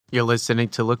You're listening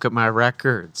to Look at My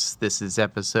Records. This is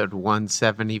episode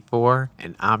 174,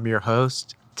 and I'm your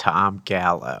host, Tom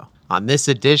Gallo. On this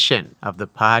edition of the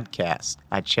podcast,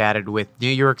 I chatted with New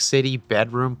York City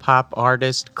bedroom pop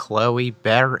artist Chloe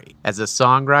Berry. As a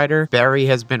songwriter, Berry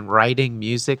has been writing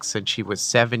music since she was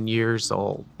 7 years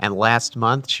old, and last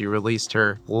month she released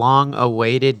her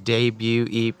long-awaited debut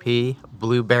EP,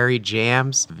 Blueberry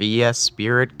Jams, via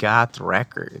Spirit Goth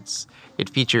Records. It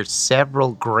features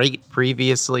several great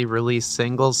previously released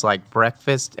singles like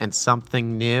Breakfast and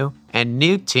Something New, and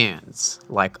new tunes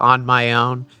like On My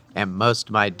Own and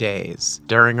Most My Days.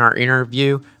 During our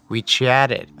interview, we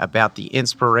chatted about the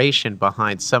inspiration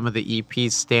behind some of the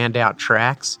EP's standout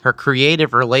tracks, her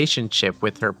creative relationship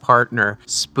with her partner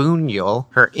Spoonule,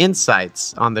 her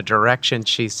insights on the direction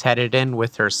she's headed in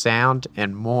with her sound,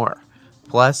 and more.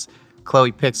 Plus,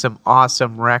 Chloe picked some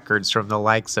awesome records from the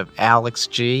likes of Alex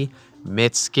G,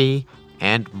 Mitski,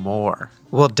 and more.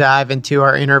 We'll dive into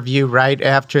our interview right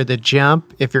after the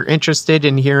jump. If you're interested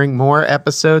in hearing more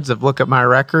episodes of Look at My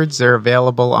Records, they're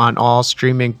available on all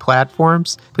streaming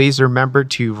platforms. Please remember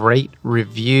to rate,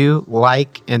 review,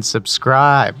 like, and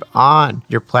subscribe on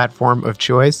your platform of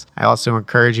choice. I also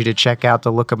encourage you to check out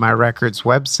the Look at My Records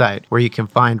website, where you can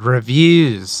find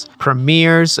reviews,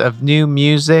 premieres of new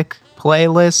music,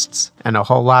 playlists, and a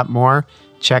whole lot more.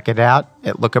 Check it out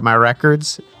at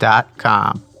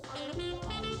lookatmyrecords.com.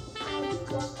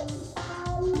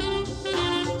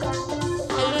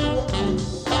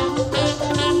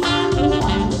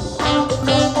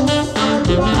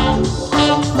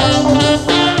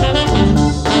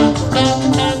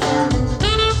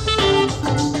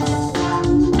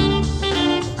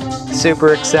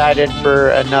 Super excited for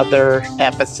another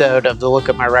episode of the Look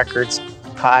at My Records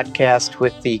podcast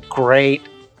with the great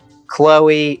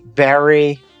Chloe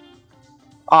Berry.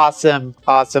 Awesome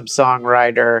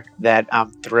songwriter that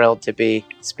I'm thrilled to be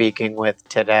speaking with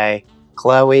today.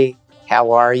 Chloe,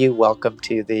 how are you? Welcome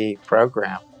to the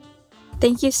program.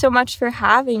 Thank you so much for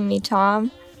having me,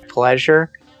 Tom. Pleasure.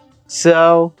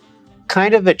 So,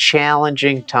 kind of a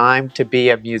challenging time to be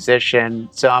a musician.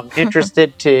 So I'm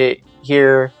interested to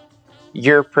hear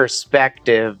your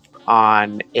perspective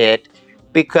on it,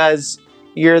 because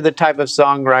you're the type of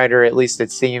songwriter, at least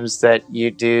it seems, that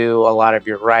you do a lot of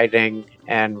your writing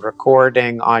and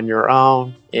recording on your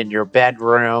own in your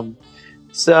bedroom.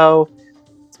 So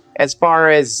as far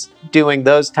as doing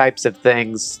those types of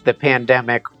things, the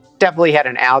pandemic definitely had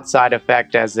an outside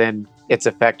effect, as in it's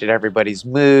affected everybody's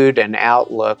mood and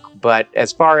outlook. But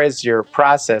as far as your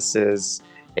processes,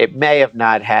 it may have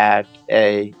not had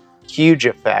a huge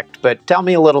effect. But tell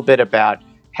me a little bit about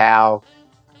how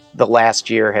the last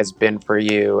year has been for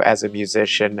you as a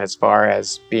musician, as far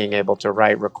as being able to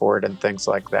write, record, and things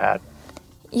like that.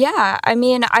 Yeah, I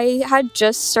mean, I had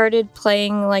just started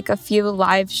playing like a few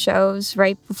live shows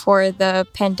right before the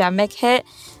pandemic hit.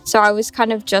 So I was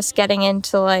kind of just getting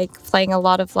into like playing a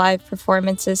lot of live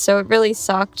performances. So it really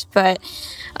sucked. But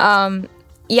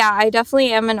yeah, I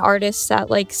definitely am an artist that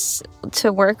likes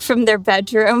to work from their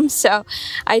bedroom. So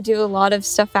I do a lot of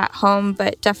stuff at home.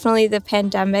 But definitely the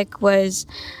pandemic was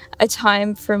a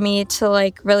time for me to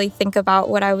like really think about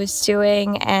what I was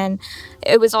doing. And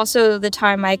it was also the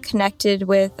time I connected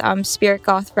with Spirit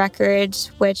Goth Records,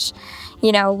 which,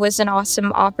 you know, was an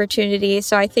awesome opportunity.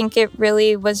 So I think it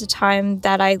really was a time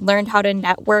that I learned how to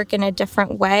network in a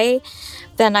different way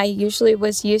than I usually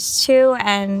was used to,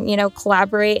 and, you know,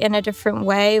 collaborate in a different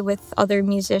way with other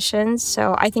musicians.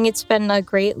 So I think it's been a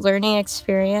great learning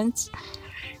experience.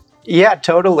 Yeah,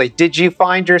 totally. Did you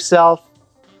find yourself,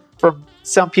 from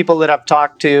some people that I've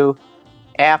talked to,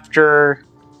 after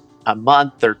a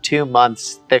month or 2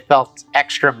 months, they felt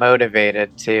extra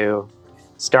motivated to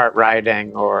start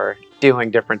writing or doing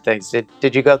different things?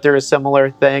 Did you go through a similar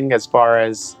thing as far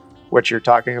as what you're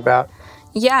talking about?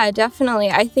 Yeah, definitely.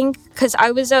 I think because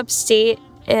I was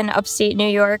in upstate New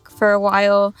York for a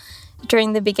while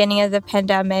during the beginning of the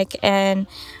pandemic, and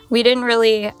we didn't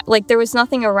really, like, there was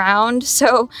nothing around,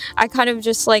 so I kind of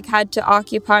just like had to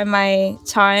occupy my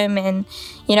time, and,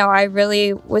 you know, I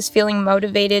really was feeling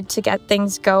motivated to get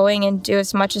things going and do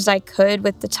as much as I could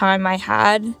with the time I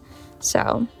had.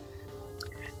 So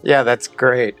yeah, that's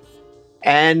great.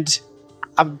 And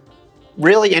I'm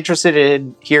really interested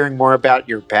in hearing more about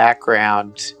your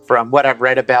background. From what I've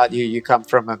read about you, you come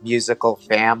from a musical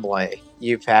family.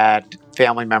 You've had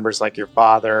family members like your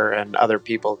father and other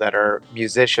people that are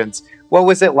musicians. What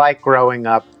was it like growing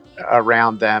up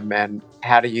around them, and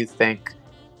how do you think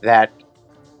that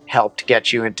helped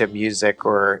get you into music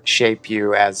or shape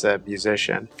you as a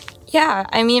musician? Yeah,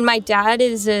 I mean, my dad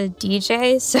is a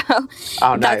DJ, so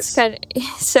Oh, nice.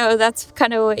 that's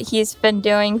kind of what he's been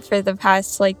doing for the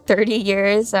past like 30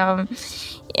 years.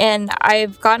 And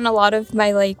I've gotten a lot of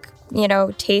my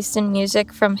taste in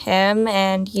music from him,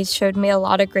 and he's showed me a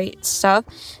lot of great stuff.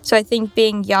 So I think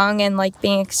being young and like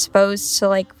being exposed to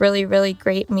like really, really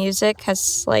great music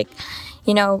has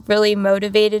really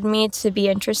motivated me to be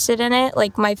interested in it.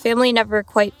 Like my family never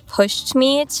quite pushed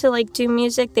me to like do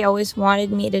music. They always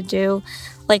wanted me to do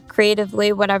like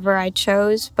creatively whatever I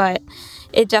chose, but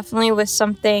it definitely was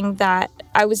something that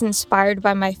I was inspired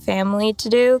by my family to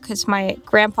do because my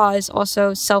grandpa is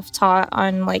also self-taught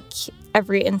on like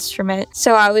every instrument.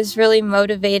 So I was really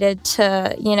motivated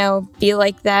to, be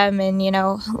like them and,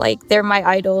 like they're my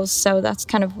idols. So that's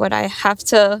kind of what I have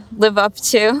to live up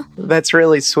to. That's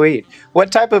really sweet.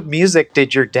 What type of music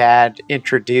did your dad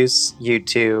introduce you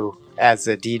to as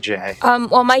a DJ?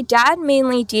 Well, my dad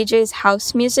mainly DJs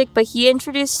house music, but he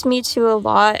introduced me to a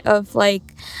lot of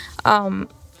like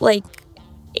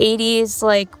 80s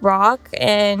like rock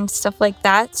and stuff like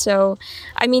that. So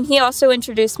I mean, he also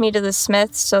introduced me to the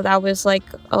Smiths, so that was like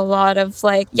a lot of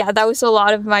that was a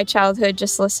lot of my childhood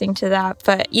just listening to that.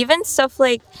 But even stuff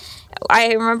like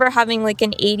I remember having like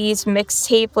an 80s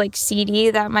mixtape like CD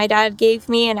that my dad gave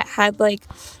me, and it had like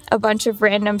a bunch of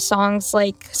random songs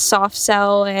like Soft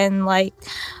Cell and like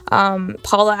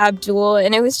Paula Abdul,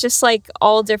 and it was just like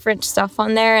all different stuff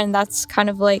on there. And that's kind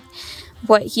of like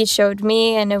what he showed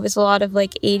me, and it was a lot of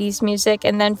like 80s music.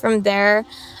 And then from there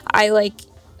I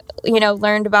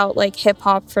learned about like hip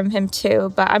hop from him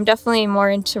too, but I'm definitely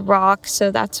more into rock, so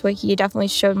that's what he definitely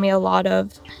showed me a lot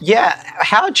of. Yeah,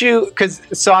 because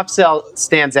Soft Cell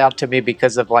stands out to me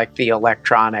because of like the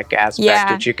electronic aspect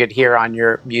that you could hear on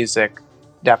your music,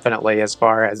 definitely, as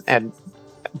far as, and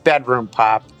bedroom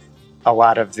pop, a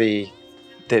lot of the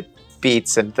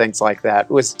beats and things like that.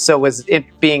 Was it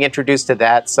being introduced to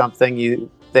that something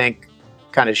you think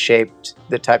kind of shaped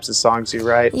the types of songs you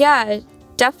write? Yeah,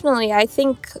 definitely. I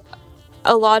think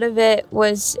a lot of it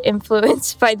was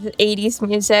influenced by the 80s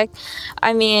music.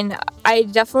 I mean, I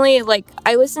definitely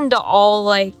I listened to all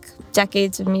like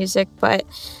decades of music, but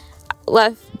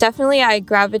definitely I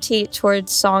gravitate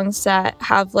towards songs that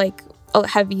have like a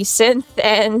heavy synth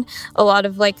and a lot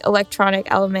of like electronic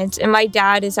elements. And my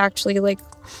dad is actually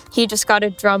he just got a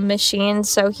drum machine,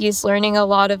 so he's learning a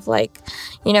lot of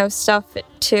stuff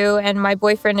too. And my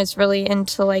boyfriend is really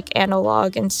into like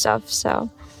analog and stuff, so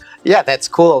yeah, that's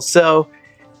cool. So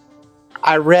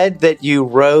I read that you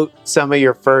wrote some of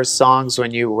your first songs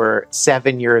when you were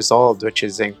 7 years old, which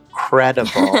is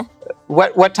incredible.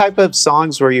 What type of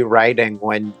songs were you writing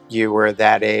when you were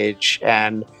that age,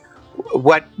 and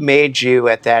what made you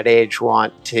at that age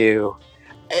want to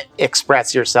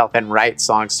express yourself and write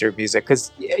songs through music?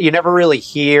 Because you never really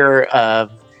hear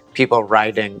of people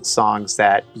writing songs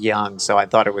that young, so I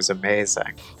thought it was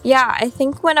amazing. Yeah, I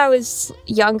think when I was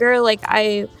younger,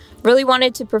 I really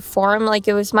wanted to perform.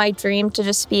 It was my dream to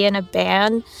just be in a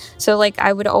band. So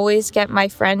I would always get my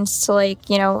friends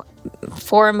to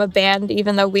form a band,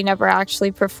 even though we never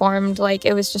actually performed.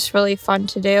 It was just really fun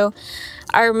to do.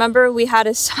 I remember we had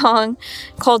a song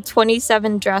called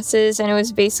 27 Dresses, and it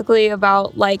was basically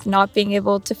about not being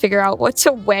able to figure out what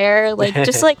to wear,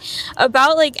 just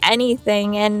about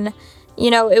anything. And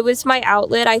it was my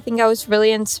outlet. I think I was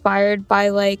really inspired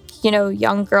by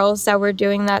young girls that were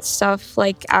doing that stuff,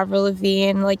 like Avril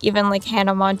Lavigne, even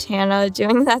Hannah Montana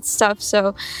doing that stuff.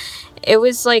 So it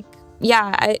was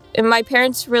and my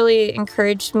parents really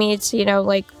encouraged me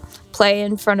to play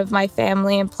in front of my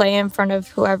family and play in front of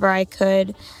whoever I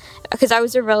could, because I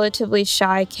was a relatively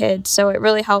shy kid, so it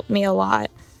really helped me a lot.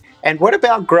 And what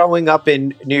about growing up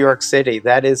in New York City?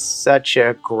 That is such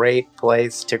a great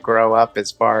place to grow up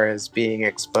as far as being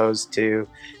exposed to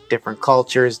different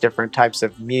cultures, different types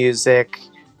of music,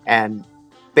 and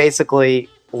basically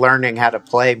learning how to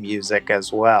play music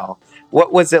as well.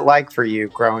 What was it like for you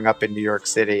growing up in New York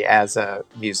City as a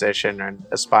musician and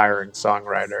aspiring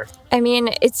songwriter? I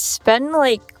mean, it's been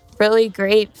really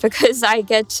great because I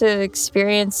get to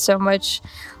experience so much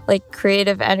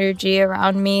creative energy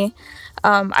around me.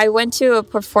 I went to a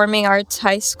performing arts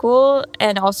high school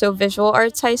and also visual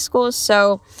arts high school,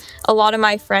 so a lot of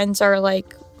my friends are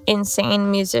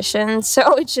insane musicians,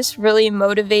 so it just really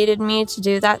motivated me to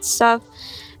do that stuff.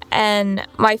 And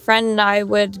my friend and I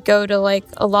would go to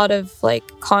a lot of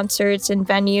concerts and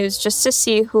venues just to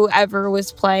see whoever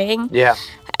was playing. Yeah.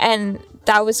 And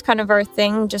that was kind of our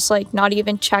thing, just not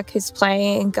even check who's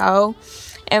playing and go.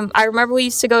 And I remember we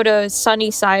used to go to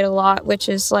Sunnyside a lot, which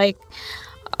is a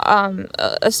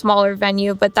smaller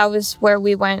venue, but that was where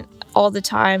we went all the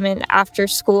time and after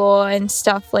school and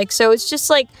stuff. So it's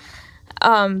just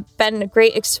been a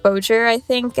great exposure, I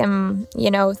think. And,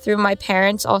 through my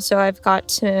parents, also, I've got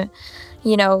to,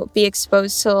 be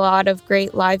exposed to a lot of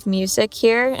great live music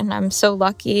here. And I'm so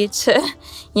lucky to,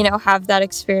 have that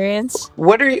experience.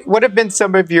 What have been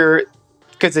some of your,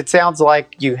 because it sounds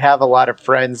like you have a lot of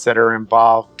friends that are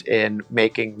involved in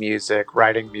making music,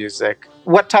 writing music.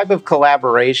 What type of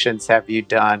collaborations have you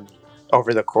done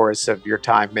over the course of your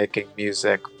time making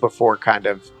music before kind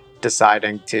of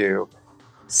deciding to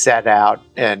set out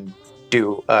and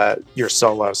do your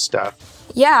solo stuff?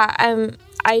 Yeah,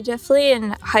 I definitely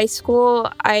in high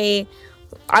school, I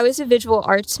was a visual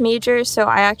arts major, so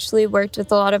I actually worked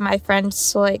with a lot of my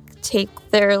friends to like take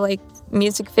their like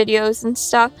music videos and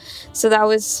stuff. So that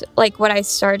was like what I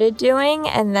started doing,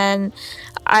 and then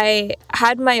I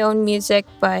had my own music,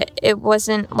 but it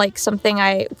wasn't like something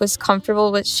I was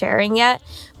comfortable with sharing yet.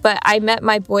 But I met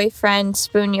my boyfriend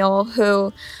Spooniel,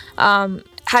 who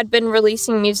had been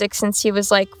releasing music since he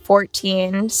was like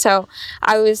 14. So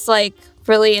I was like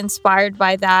really inspired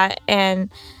by that. And,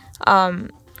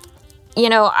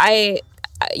 I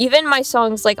even my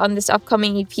songs like on this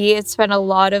upcoming EP, it's been a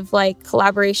lot of like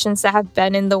collaborations that have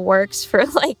been in the works for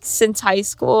like since high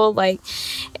school. Like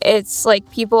it's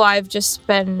like people I've just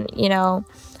been,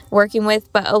 working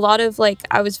with, but a lot of like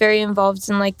I was very involved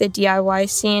in like the DIY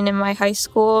scene in my high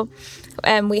school,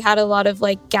 and we had a lot of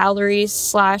like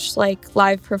galleries / like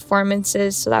live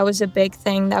performances, so that was a big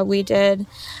thing that we did.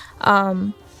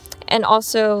 And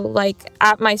also like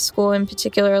at my school in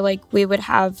particular, like we would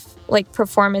have like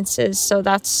performances, so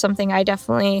that's something I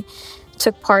definitely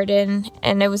took part in,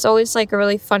 and it was always like a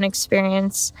really fun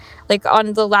experience. Like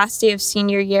on the last day of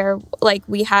senior year, like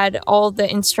we had all the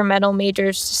instrumental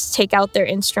majors just take out their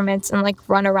instruments and like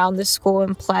run around the school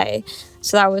and play.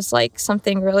 So that was like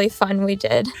something really fun we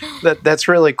did. That's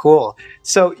really cool.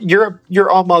 So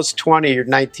you're almost 20, you're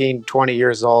 19, 20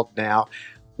 years old now.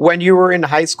 When you were in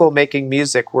high school making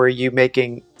music, were you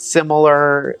making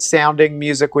similar sounding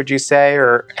music, would you say?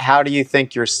 Or how do you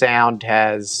think your sound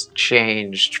has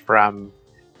changed from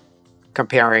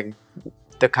comparing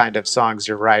the kind of songs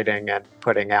you're writing and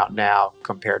putting out now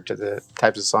compared to the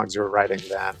types of songs you were writing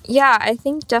then? Yeah, I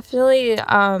think definitely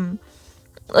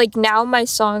like now my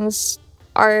songs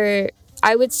are,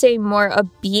 I would say, more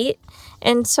upbeat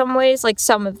in some ways, like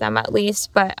some of them at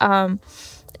least. But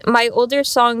my older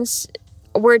songs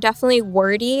were definitely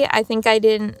wordy. I think I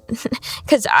didn't,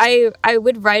 because I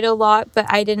would write a lot, but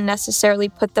I didn't necessarily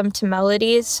put them to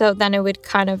melodies, so then it would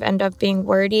kind of end up being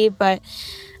wordy. But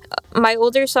my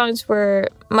older songs were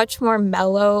much more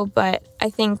mellow, but I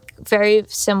think very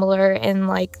similar in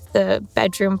like the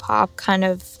bedroom pop kind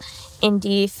of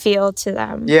indie feel to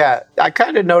them. Yeah, I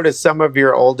kind of noticed some of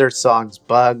your older songs,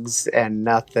 Bugs and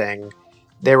Nothing,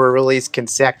 they were released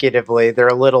consecutively. They're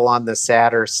a little on the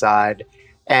sadder side.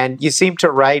 And you seem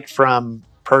to write from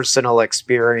personal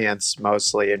experience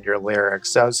mostly in your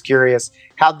lyrics. So I was curious,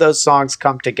 how'd those songs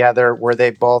come together? Were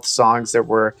they both songs that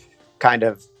were kind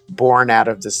of born out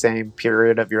of the same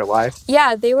period of your life?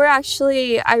 Yeah, they were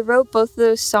actually, I wrote both of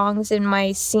those songs in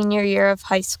my senior year of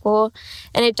high school,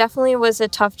 and it definitely was a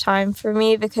tough time for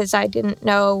me because I didn't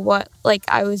know what like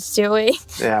I was doing,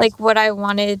 like what I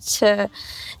wanted to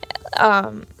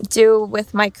do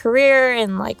with my career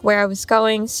and like where I was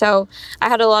going. So I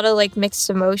had a lot of like mixed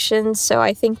emotions. So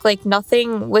I think like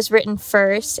Nothing was written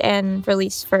first and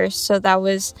released first. So that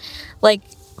was like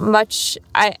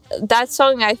that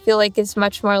song I feel like is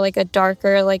much more like a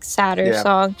darker, like sadder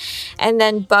song. And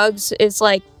then Bugs is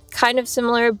like kind of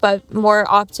similar but more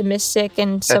optimistic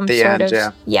and some sort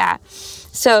of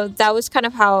So that was kind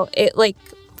of how it like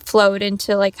flowed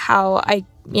into like how I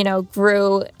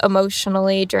grew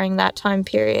emotionally during that time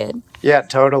period. Yeah,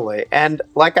 totally. And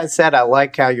like I said, I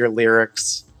like how your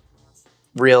lyrics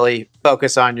really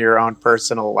focus on your own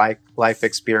personal life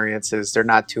experiences. They're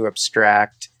not too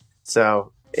abstract.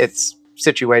 So it's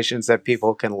situations that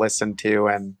people can listen to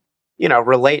and,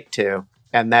 relate to.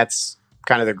 And that's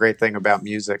kind of the great thing about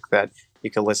music, that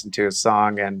you can listen to a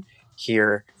song and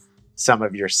hear some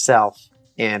of yourself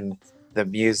in the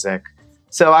music.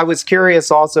 So I was curious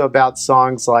also about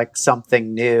songs like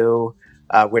Something New,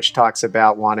 which talks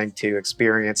about wanting to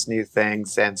experience new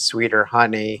things, and Sweeter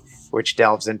Honey, which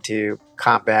delves into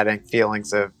combating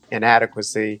feelings of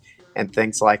inadequacy and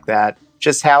things like that.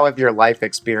 Just how have your life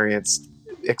experiences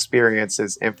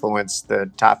influenced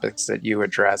the topics that you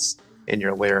address in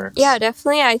your lyrics? Yeah,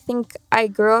 definitely. I think I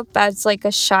grew up as like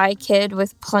a shy kid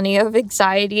with plenty of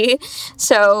anxiety.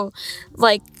 So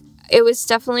like it was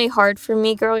definitely hard for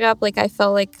me growing up. Like I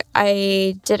felt like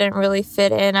I didn't really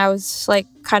fit in. I was like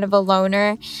kind of a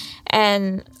loner.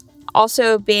 And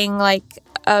also being like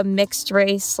a mixed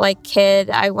race like kid.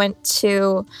 I went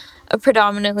to a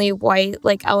predominantly white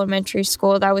like elementary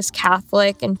school that was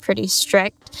Catholic and pretty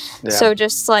strict. Yeah. So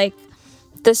just like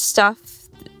the stuff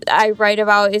I write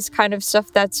about is kind of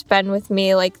stuff that's been with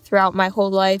me like throughout my whole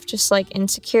life, just like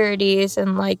insecurities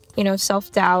and like, you know,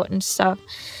 self-doubt and stuff.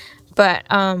 But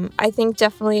I think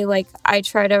definitely like I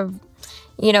try to,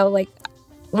 you know, like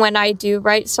when I do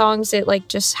write songs, it like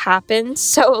just happens.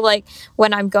 So like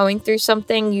when I'm going through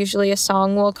something, usually a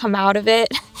song will come out of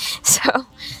it. So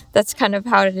that's kind of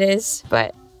how it is.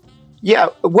 But yeah,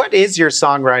 what is your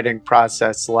songwriting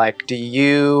process like? Do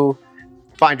you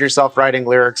find yourself writing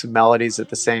lyrics and melodies at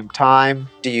the same time?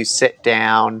 Do you sit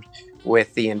down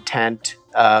with the intent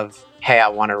of, hey, I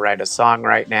want to write a song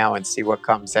right now and see what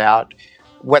comes out?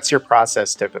 What's your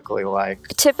process typically like?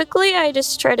 Typically, I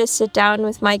just try to sit down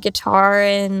with my guitar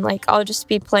and like I'll just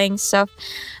be playing stuff.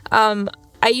 I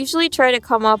usually try to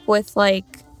come up with like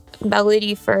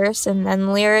melody first and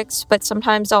then lyrics, but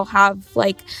sometimes I'll have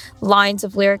like lines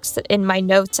of lyrics in my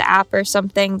notes app or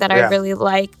something that I really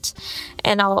liked,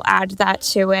 and I'll add that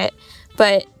to it.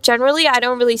 But generally, I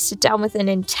don't really sit down with an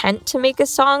intent to make a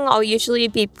song. I'll usually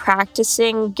be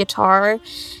practicing guitar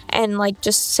and like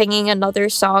just singing another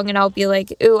song, and I'll be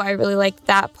like, ooh, I really like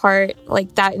that part.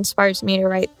 Like that inspires me to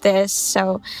write this.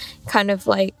 So kind of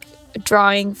like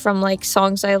drawing from like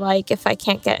songs I like if I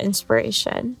can't get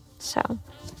inspiration. So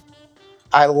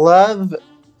I love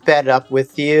Fed Up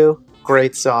With You.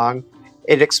 Great song.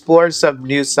 It explores some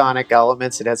new sonic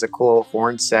elements. It has a cool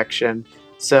horn section.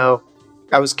 So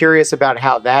I was curious about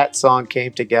how that song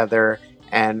came together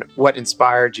and what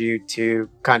inspired you to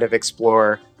kind of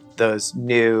explore those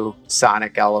new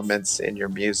sonic elements in your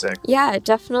music. Yeah,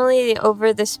 definitely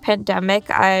over this pandemic,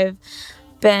 I've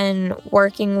been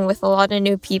working with a lot of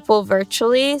new people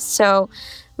virtually. So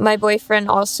my boyfriend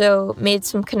also made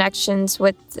some connections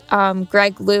with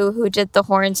Greg Liu, who did the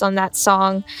horns on that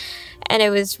song. And it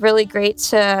was really great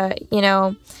to, you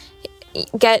know,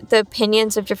 get the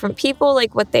opinions of different people,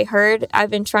 like what they heard. I've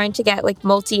been trying to get like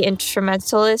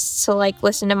multi-instrumentalists to like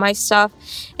listen to my stuff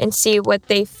and see what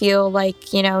they feel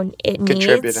like, you know, it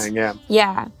Contributing, needs.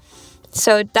 Yeah.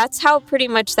 So that's how pretty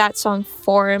much that song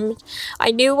formed.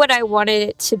 I knew what I wanted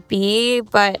it to be,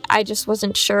 but I just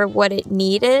wasn't sure what it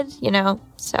needed, you know,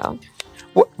 so.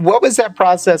 What was that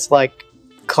process like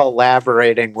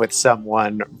collaborating with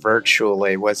someone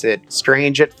virtually? Was it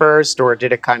strange at first, or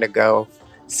did it kind of go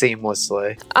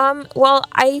seamlessly? Well,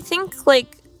 I think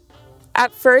like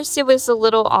at first it was a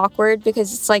little awkward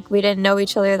because it's like we didn't know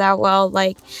each other that well.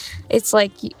 Like it's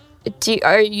like,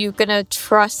 are you gonna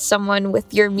trust someone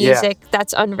with your music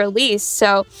that's unreleased?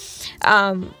 So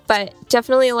but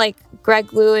definitely like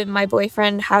Greg Liu and my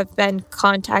boyfriend have been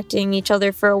contacting each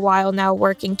other for a while now,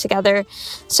 working together.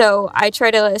 So I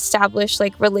try to establish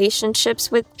like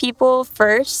relationships with people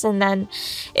first, and then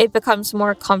it becomes a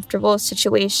more comfortable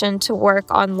situation to work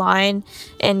online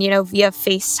and, you know, via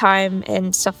FaceTime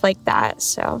and stuff like that.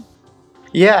 So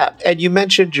yeah, and you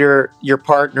mentioned your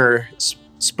partner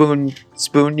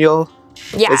Spoonial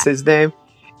is his name,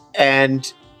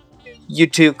 and you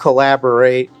two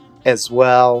collaborate as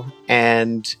well.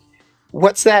 And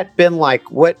what's that been like?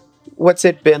 What's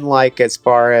it been like as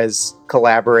far as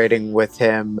collaborating with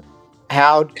him?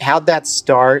 How'd that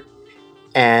start?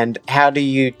 And how do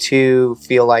you two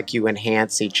feel like you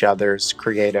enhance each other's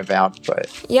creative output?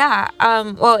 Yeah,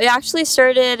 well, it actually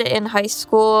started in high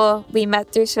school. We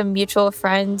met through some mutual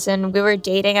friends, and we were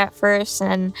dating at first.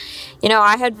 And, you know,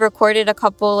 I had recorded a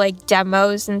couple like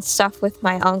demos and stuff with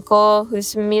my uncle,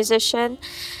 who's a musician.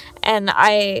 And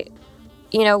I,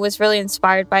 you know, was really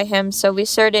inspired by him. So we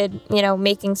started, you know,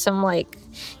 making some like,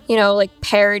 you know, like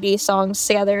parody songs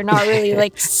together, not really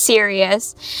like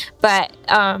serious. But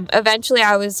eventually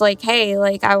I was like, hey,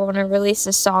 like I want to release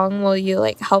a song. Will you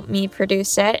like help me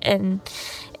produce it? And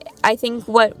I think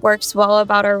what works well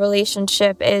about our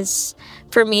relationship is,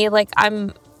 for me, like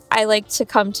I like to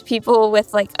come to people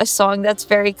with like a song that's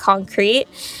very concrete.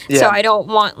 So I don't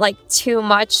want like too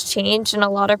much change. And a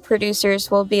lot of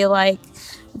producers will be like,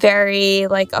 very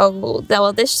like, oh,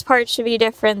 well, this part should be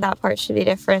different, that part should be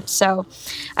different. So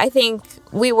I think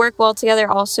we work well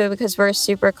together also because we're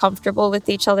super comfortable with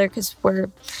each other because we're,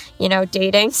 you know,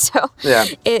 dating. So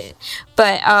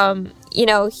you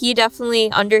know, he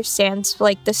definitely understands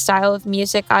like the style of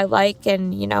music I like,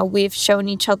 and, you know, we've shown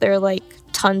each other like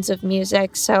tons of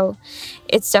music. So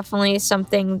it's definitely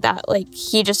something that like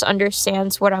he just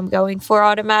understands what I'm going for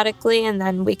automatically, and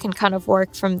then we can kind of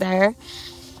work from there.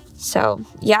 So,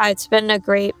 yeah, it's been a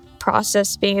great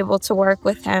process being able to work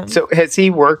with him. So has he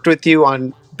worked with you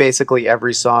on basically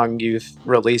every song you've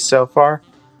released so far?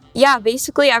 Yeah,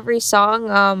 basically every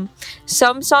song.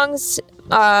 Some songs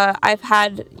I've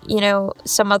had,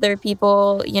 some other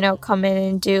people, come in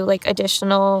and do like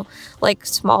additional, like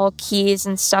small keys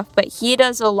and stuff. But he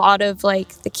does a lot of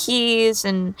like the keys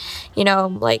and,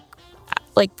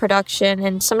 like production.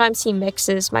 And sometimes he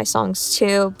mixes my songs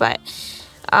too. But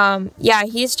yeah,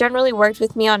 he's generally worked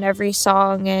with me on every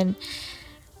song. And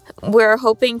we're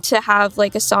hoping to have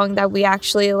like a song that we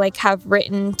actually like have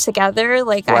written together.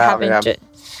 Like I Wow, haven't yeah.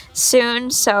 soon.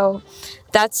 So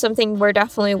that's something we're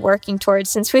definitely working towards.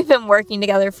 Since we've been working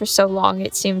together for so long,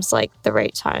 it seems like the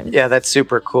right time. Yeah, that's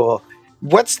super cool.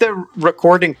 What's the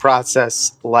recording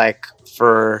process like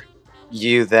for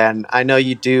you then? I know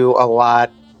you do a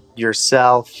lot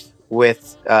yourself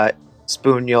with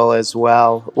Spoonule as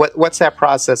well. What's that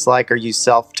process like? Are you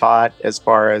self-taught as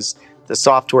far as the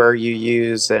software you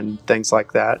use and things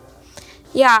like that?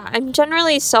 Yeah, I'm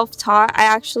generally self-taught. I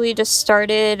actually just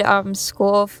started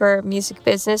school for music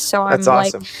business, so That's I'm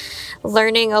awesome. like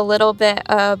learning a little bit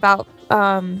about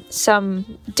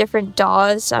some different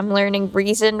DAWs. I'm learning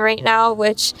Reason right now,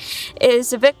 which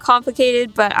is a bit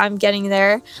complicated, but I'm getting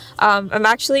there. I'm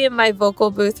actually in my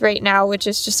vocal booth right now, which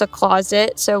is just a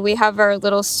closet. So we have our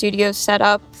little studio set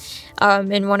up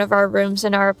in one of our rooms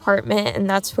in our apartment, and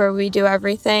that's where we do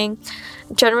everything.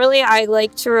 Generally, I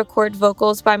like to record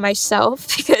vocals by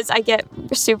myself because I get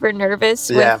super nervous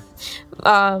with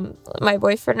my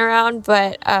boyfriend around.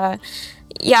 But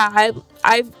yeah,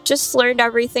 I've just learned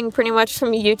everything pretty much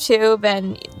from YouTube,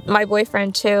 and my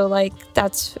boyfriend too. Like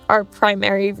that's our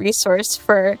primary resource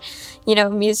for,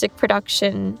 music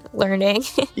production learning.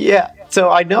 Yeah. So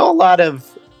I know a lot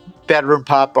of bedroom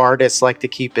pop artists like to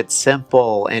keep it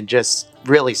simple and just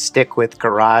really stick with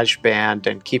GarageBand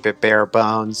and keep it bare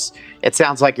bones. It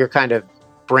sounds like you're kind of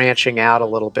branching out a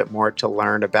little bit more to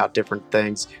learn about different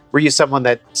things. Were you someone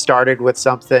that started with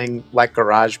something like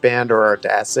GarageBand or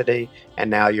Audacity, and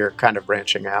now you're kind of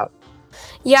branching out?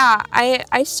 Yeah,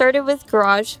 I started with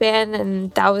GarageBand,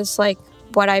 and that was like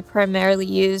what I primarily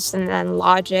used, and then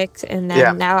Logic, and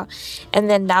then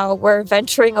now we're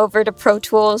venturing over to Pro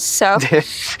Tools. So,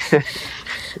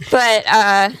 but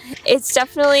it's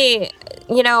definitely,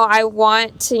 I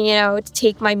want to, to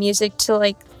take my music to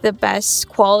like the best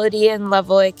quality and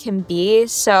level it can be.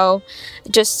 So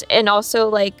and also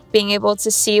like being able to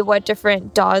see what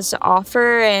different DAWs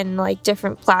offer and like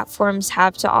different platforms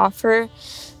have to offer.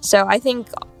 So I think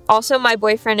also my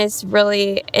boyfriend is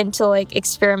really into like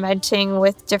experimenting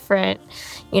with different,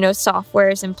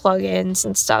 softwares and plugins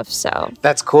and stuff. So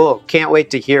that's cool. Can't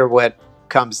wait to hear what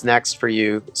comes next for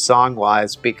you song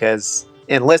wise, because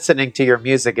in listening to your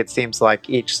music, it seems like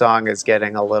each song is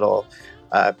getting a little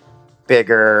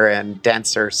bigger and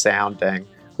denser sounding.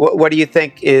 What do you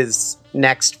think is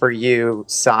next for you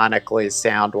sonically,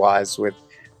 sound wise,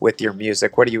 with your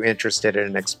music? What are you interested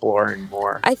in exploring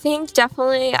more? I think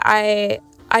definitely I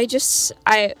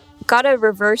got a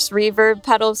reverse reverb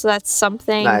pedal, so that's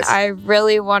something Nice. I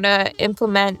really want to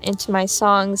implement into my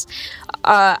songs.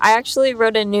 I actually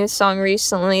wrote a new song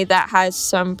recently that has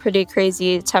some pretty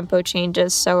crazy tempo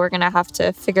changes, so we're gonna have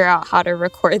to figure out how to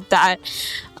record that.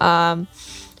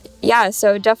 Yeah,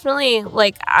 so definitely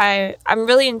like I'm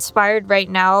really inspired right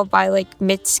now by like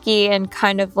Mitski, and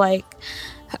kind of like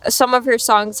some of her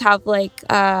songs have like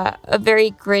a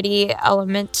very gritty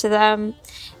element to them,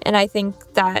 and I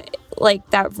think that like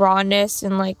that rawness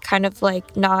and like kind of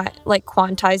like not like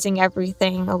quantizing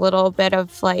everything, a little bit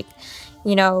of like,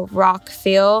 rock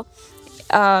feel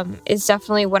is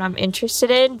definitely what I'm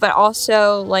interested in. But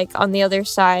also like on the other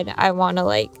side, I want to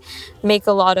like make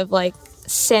a lot of like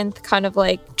synth kind of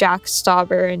like Jack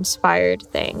Stauber inspired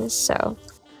things. So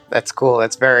that's cool.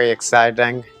 That's very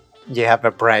exciting. You have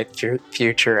a bright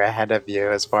future ahead of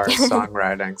you as far as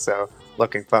songwriting. So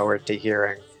looking forward to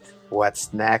hearing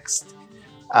what's next.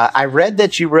 I read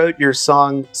that you wrote your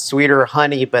song Sweeter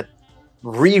Honey, but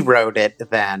rewrote it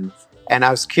then. And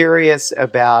I was curious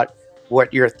about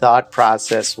what your thought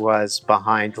process was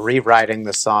behind rewriting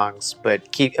the song,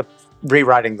 but keeping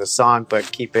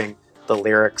the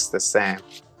lyrics the same.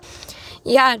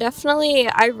 Yeah, definitely.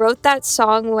 I wrote that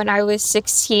song when I was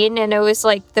 16, and it was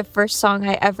like the first song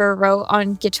I ever wrote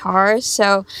on guitar.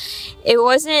 So it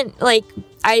wasn't like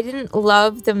I didn't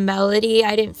love the melody.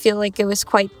 I didn't feel like it was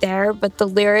quite there, but the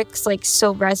lyrics like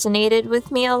still resonated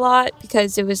with me a lot,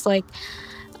 because it was like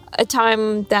a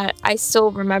time that I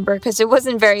still remember, because it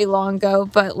wasn't very long ago,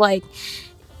 but like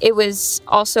it was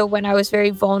also when I was very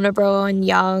vulnerable and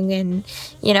young, and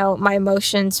my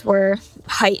emotions were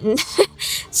heightened.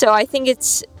 So I think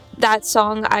it's that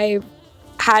song I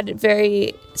had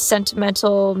very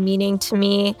sentimental meaning to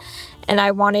me, and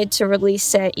I wanted to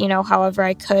release it, however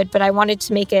I could, but I wanted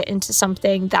to make it into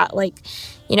something that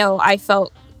I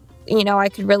felt, I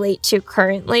could relate to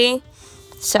currently.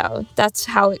 So that's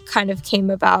how it kind of came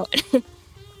about.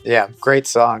 Yeah, great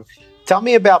song. Tell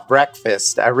me about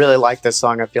Breakfast. I really like this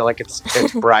song. I feel like it's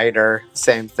brighter.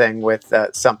 Same thing with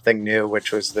Something New,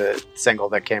 which was the single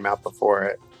that came out before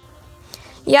it.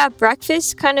 Yeah,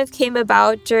 Breakfast kind of came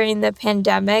about during the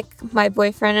pandemic. My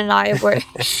boyfriend and I were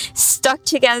stuck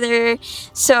together.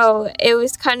 So it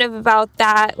was kind of about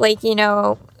that,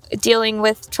 dealing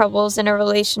with troubles in a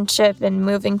relationship and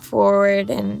moving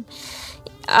forward. And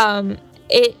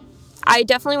I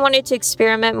definitely wanted to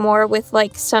experiment more with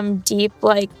some deep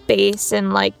bass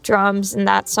and drums in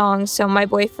that song. So my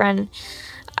boyfriend,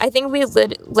 I think we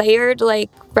layered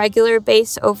regular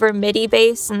bass over MIDI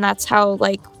bass, and that's how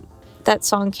that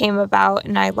song came about,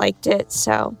 and I liked it.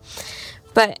 So,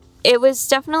 but it was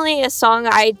definitely a song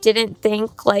I didn't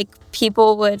think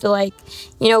people would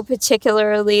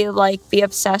particularly be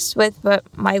obsessed with, but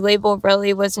my label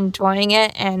really was enjoying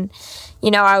it. And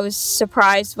I was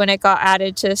surprised when it got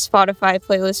added to the Spotify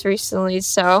playlist recently.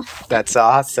 So that's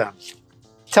awesome.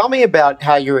 Tell me about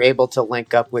how you were able to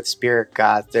link up with Spirit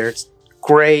Goth. There's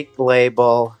great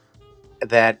label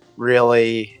that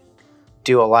really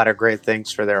do a lot of great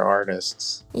things for their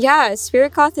artists. Yeah,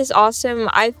 Spirit Goth is awesome.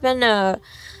 I've been a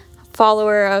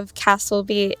follower of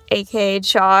Castleby, aka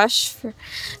Josh,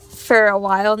 for a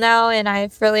while now, and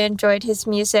I've really enjoyed his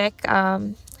music.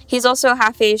 He's also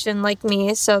half Asian like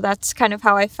me, so that's kind of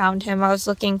how I found him. I was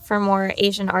looking for more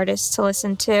Asian artists to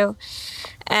listen to.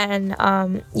 And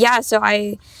so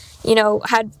I,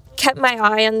 had kept my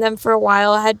eye on them for a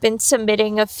while. I had been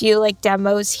submitting a few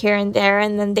demos here and there,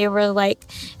 and then they were like,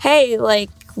 hey,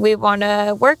 we want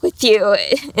to work with you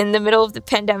in the middle of the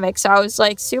pandemic. So I was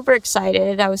super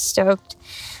excited. I was stoked.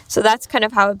 So that's kind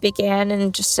of how it began,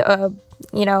 and just 1,000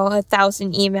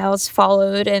 emails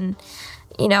followed, and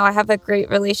I have a great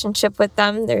relationship with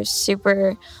them. They're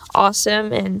super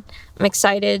awesome, and I'm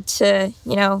excited to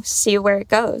see where it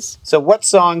goes. So what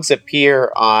songs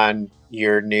appear on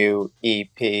your new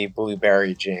EP,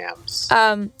 Blueberry Jams?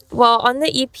 Well, on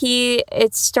the EP,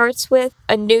 it starts with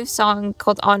a new song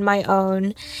called On My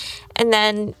Own, and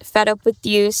then Fed Up With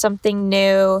You, Something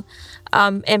New,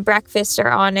 and Breakfast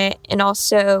are on it, and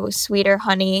also Sweeter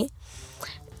Honey.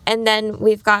 And then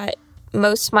we've got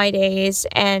Most My Days,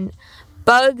 and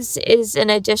Bugs is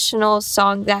an additional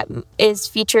song that is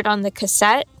featured on the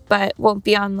cassette, but won't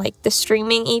be on the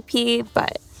streaming EP,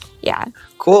 but yeah.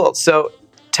 Cool. So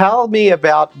tell me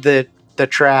about the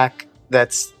track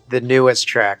that's the newest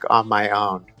track, On My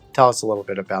Own. Tell us a little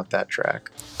bit about that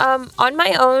track. On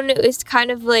My Own is kind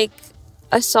of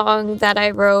a song that I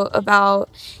wrote about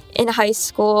in high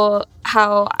school,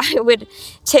 how I would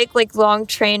take long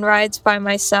train rides by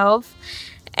myself.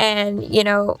 And,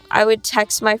 I would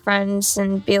text my friends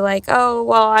and be like, oh,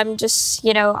 well, I'm just,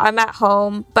 I'm at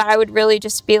home. But I would really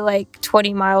just be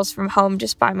 20 miles from home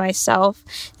just by myself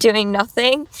doing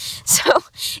nothing. So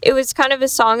it was kind of a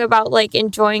song about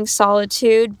enjoying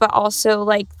solitude, but also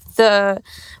the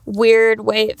weird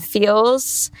way it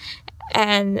feels.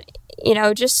 And,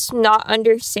 just not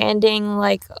understanding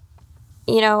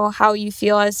how you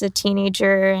feel as a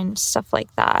teenager and stuff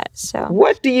like that. So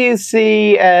what do you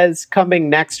see as coming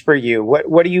next for you?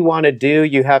 What do you want to do?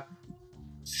 You have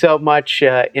so much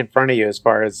in front of you as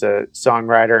far as a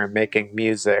songwriter and making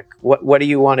music. What do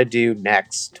you want to do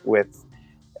next with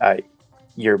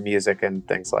your music and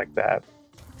things like that?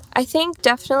 I think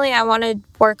definitely I want to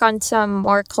work on some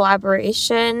more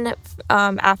collaboration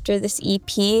after this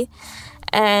EP.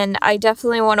 And I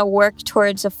definitely want to work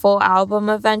towards a full album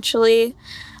eventually.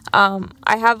 I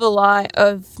have a lot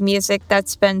of music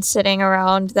that's been sitting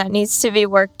around that needs to be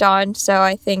worked on. So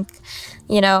I think,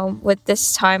 with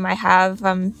this time I have,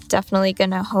 I'm definitely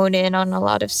going to hone in on a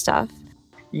lot of stuff.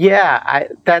 Yeah,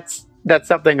 that's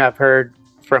something I've heard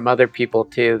from other people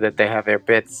too, that they have their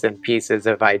bits and pieces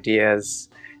of ideas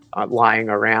lying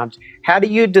around. How do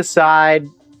you decide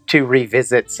to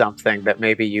revisit something that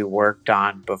maybe you worked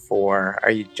on before?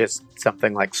 Are you just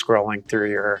something scrolling through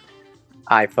your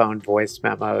iPhone voice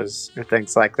memos or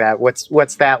things like that?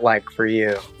 What's that like for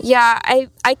you? Yeah,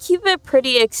 I keep a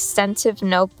pretty extensive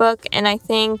notebook, and I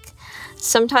think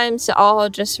sometimes I'll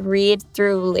just read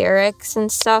through lyrics and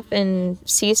stuff and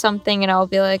see something, and I'll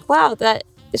be like, wow, that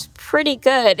is pretty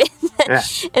good. Yeah.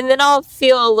 And then I'll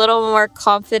feel a little more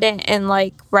confident in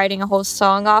writing a whole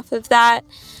song off of that.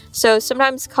 So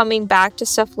sometimes coming back to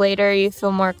stuff later, you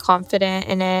feel more confident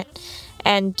in it.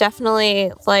 And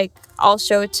definitely, I'll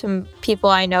show it to people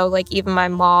I know, even my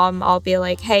mom. I'll be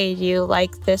like, hey, do you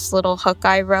like this little hook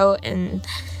I wrote? And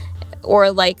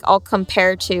or like I'll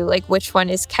compare to like which one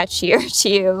is catchier to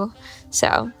you.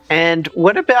 So. And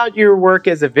what about your work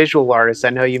as a visual artist? I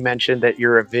know you mentioned that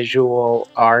you're a visual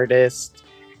artist.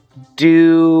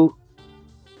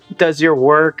 Does your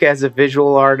work as a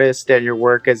visual artist and your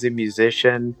work as a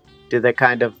musician, do they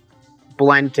kind of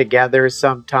blend together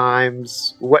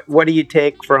sometimes? What do you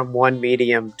take from one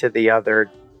medium to the other,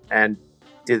 and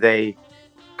do they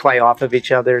play off of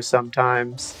each other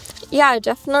sometimes? Yeah,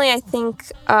 definitely. I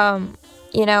think, I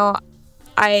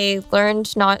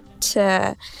learned not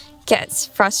to get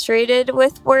frustrated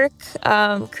with work,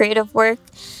 creative work,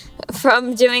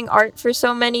 from doing art for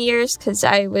so many years, because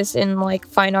I was in like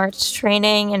fine arts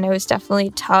training and it was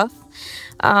definitely tough,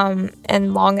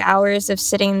 and long hours of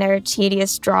sitting there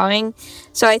tedious drawing.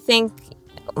 So I think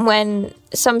when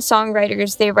some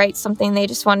songwriters, they write something, they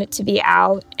just want it to be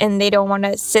out and they don't want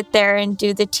to sit there and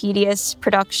do the tedious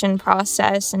production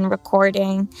process and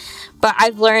recording. But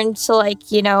I've learned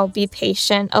to be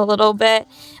patient a little bit.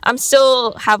 I'm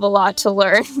still have a lot to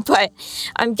learn, but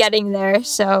I'm getting there.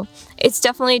 So it's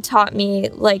definitely taught me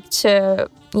to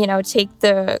take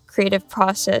the creative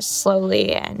process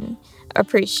slowly and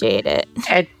appreciate it.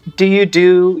 And do you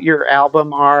do your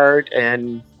album art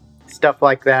and stuff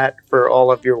like that for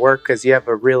all of your work? Because you have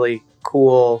a really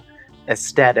cool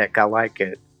aesthetic. I like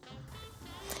it.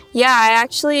 Yeah, I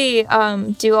actually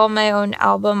do all my own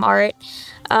album art.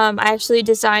 I actually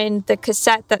designed the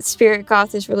cassette that Spirit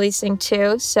Goth is releasing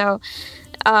too. So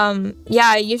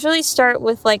I usually start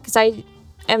with because I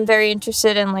am very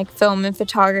interested in film and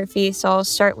photography, so I'll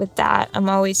start with that. I'm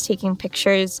always taking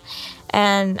pictures.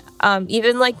 And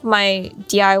even my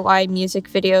DIY music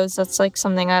videos, that's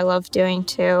something I love doing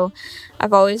too.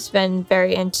 I've always been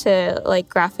very into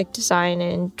graphic design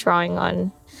and drawing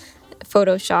on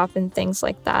Photoshop and things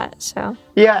like that. So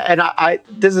yeah, and I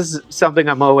this is something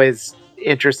I'm always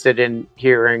interested in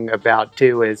hearing about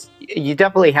too. Is you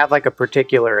definitely have a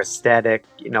particular aesthetic,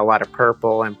 a lot of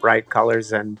purple and bright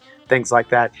colors and things like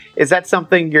that. Is that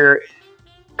something you're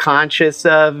conscious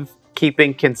of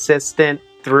keeping consistent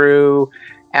through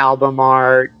album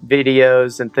art,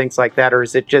 videos, and things like that, or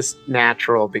is it just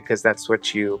natural because that's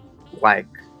what you like?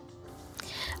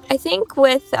 I think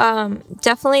with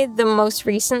definitely the most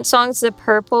recent songs, the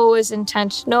purple was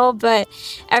intentional, but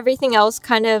everything else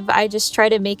I just try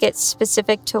to make it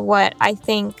specific to what I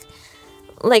think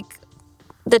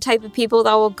the type of people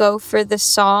that will go for the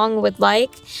song would like,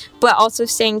 but also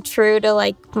staying true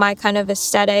to my kind of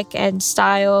aesthetic and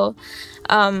style.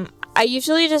 I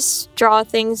usually just draw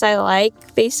things I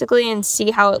like, basically, and see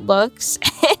how it looks.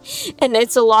 And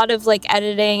it's a lot of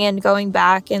editing and going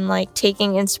back and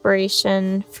taking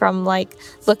inspiration from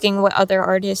looking what other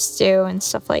artists do and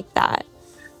stuff like that.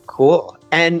 Cool.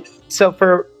 And so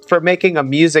for making a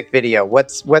music video,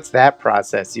 what's that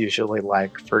process usually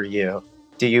like for you?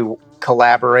 Do you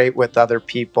collaborate with other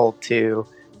people to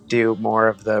do more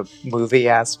of the movie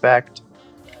aspect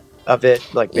of it,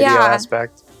 video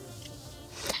aspect?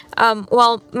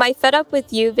 Well, my Fed Up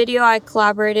With You video, I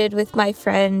collaborated with my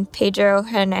friend Pedro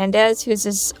Hernandez, who's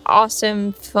this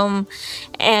awesome film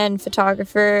and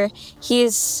photographer.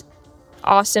 He's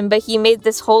awesome, but he made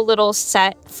this whole little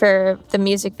set for the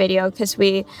music video because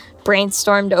we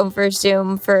brainstormed over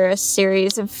Zoom for a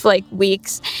series of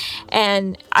weeks,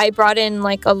 and I brought in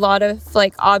a lot of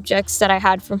objects that I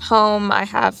had from home. I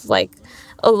have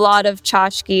a lot of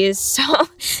tchotchkes, so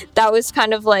that was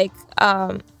kind of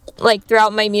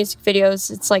throughout my music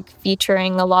videos, it's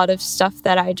featuring a lot of stuff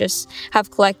that I just have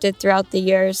collected throughout the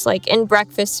years. In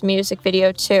Breakfast music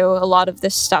video too, a lot of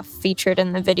this stuff featured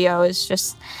in the video is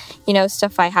just,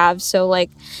 stuff I have. So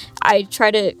I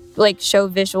try to show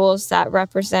visuals that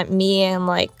represent me and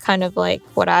kind of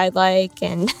what I like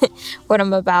and what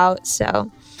I'm about.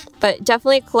 So, but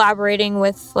definitely collaborating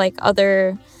with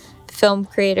other film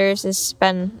creators has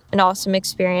been an awesome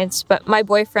experience, but my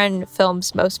boyfriend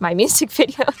films most of my music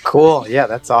videos. Cool. Yeah,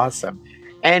 that's awesome.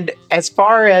 And as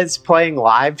far as playing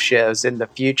live shows in the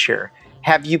future,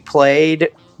 have you played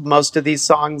most of these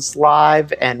songs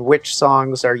live, and which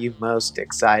songs are you most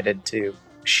excited to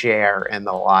share in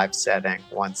the live setting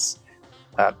once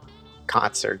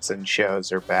concerts and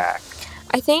shows are back?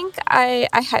 I think I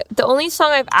the only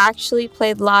song I've actually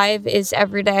played live is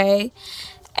Everyday.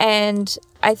 And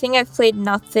I think I've played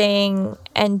Nothing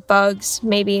and Bugs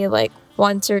maybe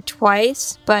once or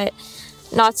twice, but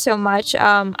not so much.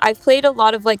 I've played a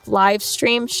lot of live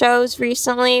stream shows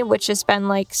recently, which has been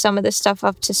some of the stuff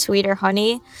up to Sweeter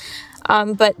Honey.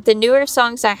 But the newer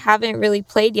songs I haven't really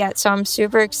played yet, so I'm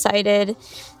super excited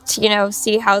to,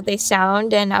 see how they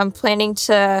sound. And I'm planning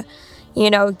to,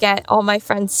 get all my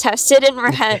friends tested and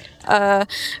rent a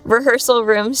rehearsal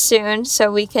room soon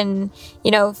so we can,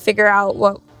 figure out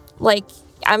what, like,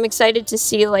 I'm excited to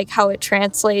see, like, how it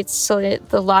translates to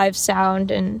the live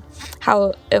sound and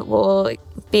how it will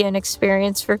be an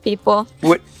experience for people.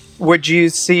 Do you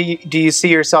see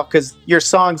yourself, because your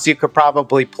songs you could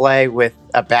probably play with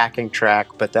a backing track,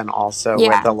 but then also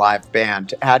with a live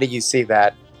band. How do you see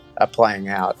that playing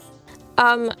out?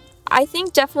 I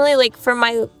think definitely, like, for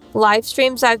my live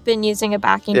streams, I've been using a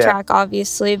backing track,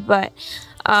 obviously, but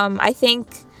I think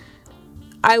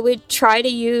I would try to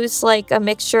use, like, a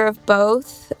mixture of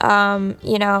both,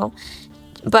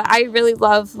 but I really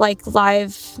love, like,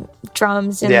 live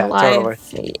drums and live.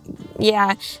 Totally.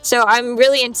 Yeah. So I'm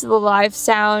really into the live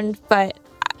sound, but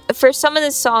for some of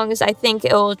the songs, I think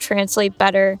it will translate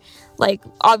better. Like,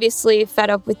 obviously, Fed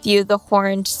Up With You, the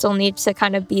horn still needs to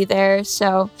kind of be there.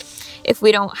 So if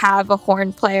we don't have a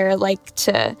horn player, like,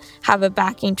 to have a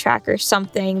backing track or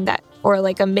something or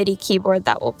like a MIDI keyboard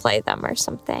that will play them or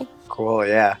something. Cool.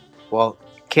 Yeah. Well,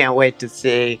 can't wait to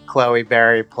see Chloe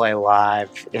Berry play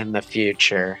live in the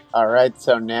future. All right,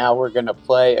 so now we're going to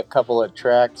play a couple of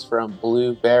tracks from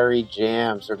Blueberry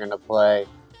Jams. We're going to play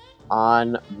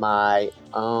On My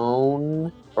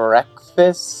Own,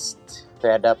 Breakfast,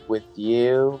 Fed Up With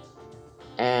You,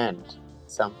 and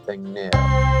Something New.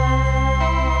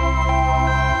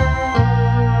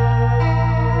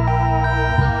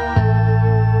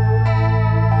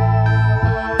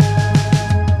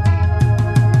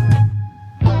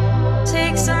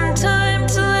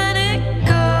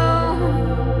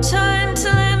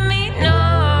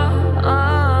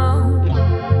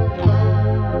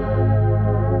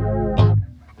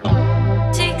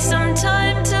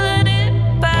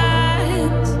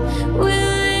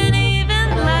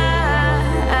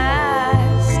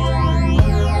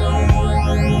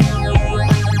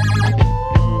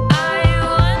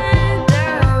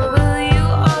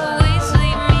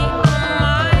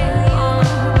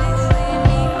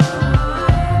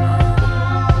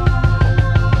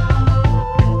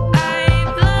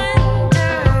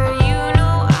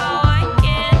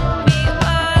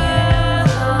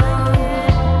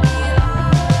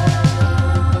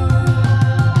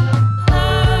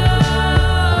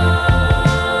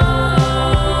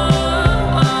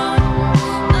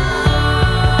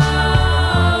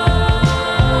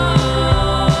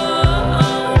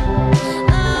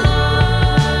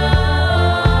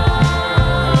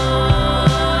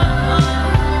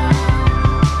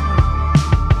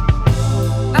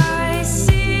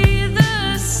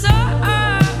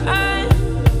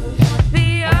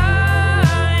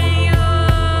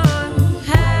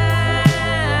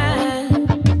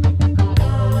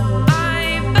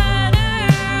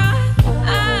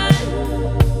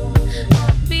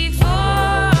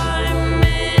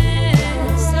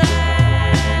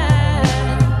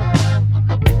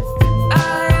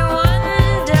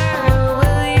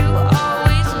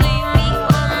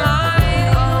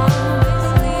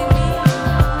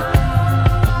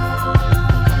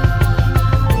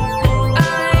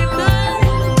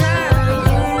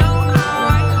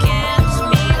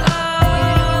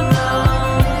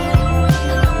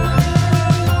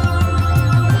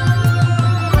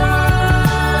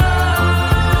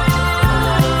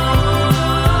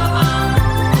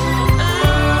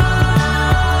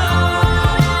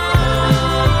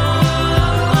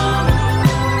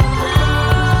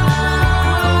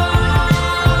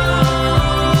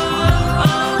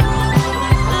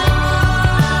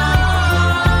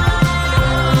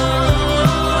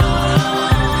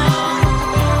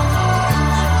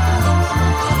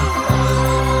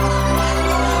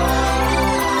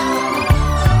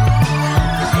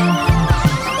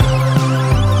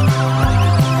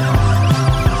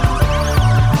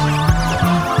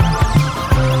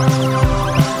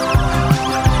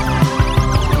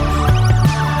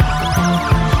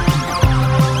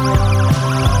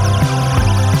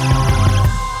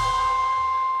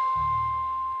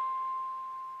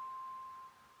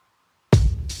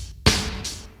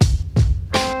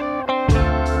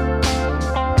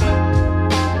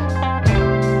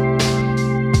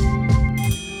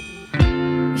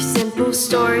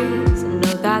 Stories, I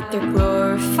know that they're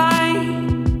glorified.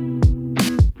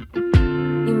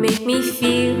 You make me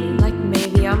feel like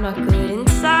maybe I'm not good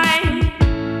inside.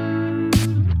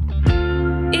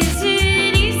 Is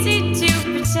it easy to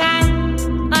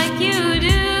pretend like you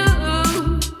do?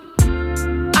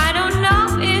 I don't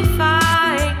know if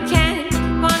I can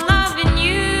keep on loving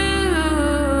you.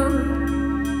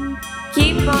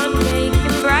 Keep on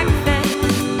making breakfast,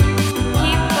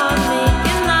 keep on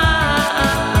making love.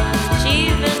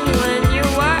 Even when your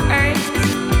words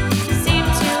seem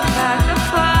to back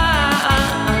apart.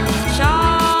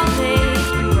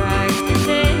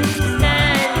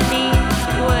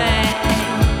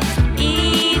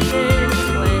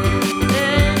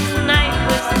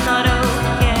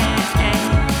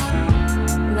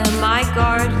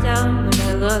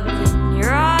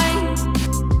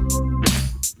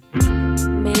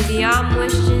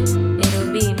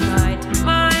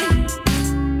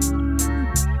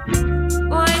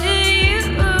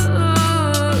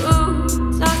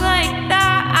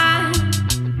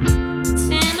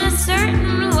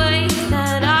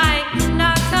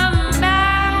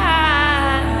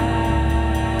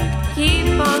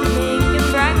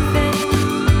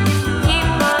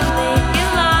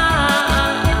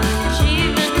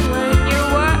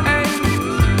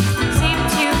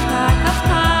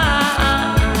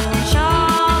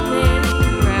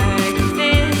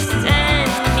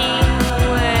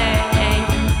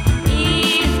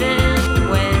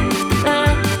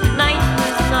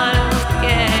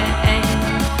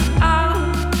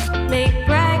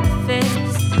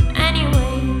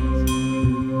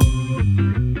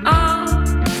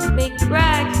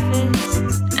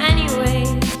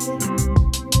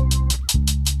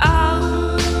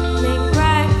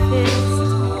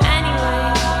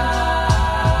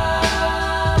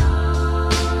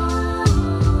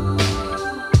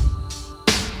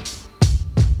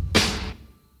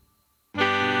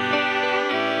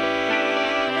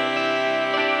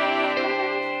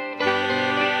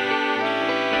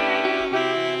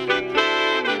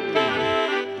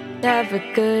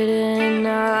 never good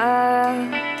enough.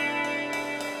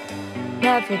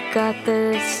 Never got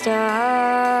the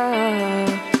stuff.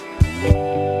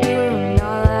 Doing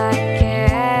all I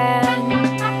can.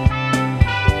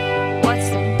 What's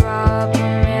the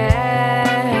problem,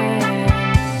 man?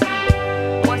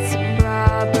 What's the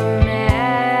problem,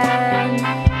 man?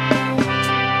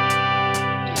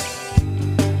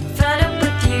 Fed up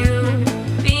with you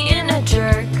being a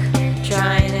jerk,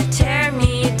 trying to tear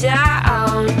me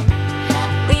down.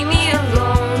 Leave me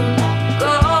alone,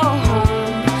 go home.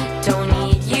 Don't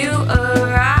need you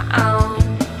around.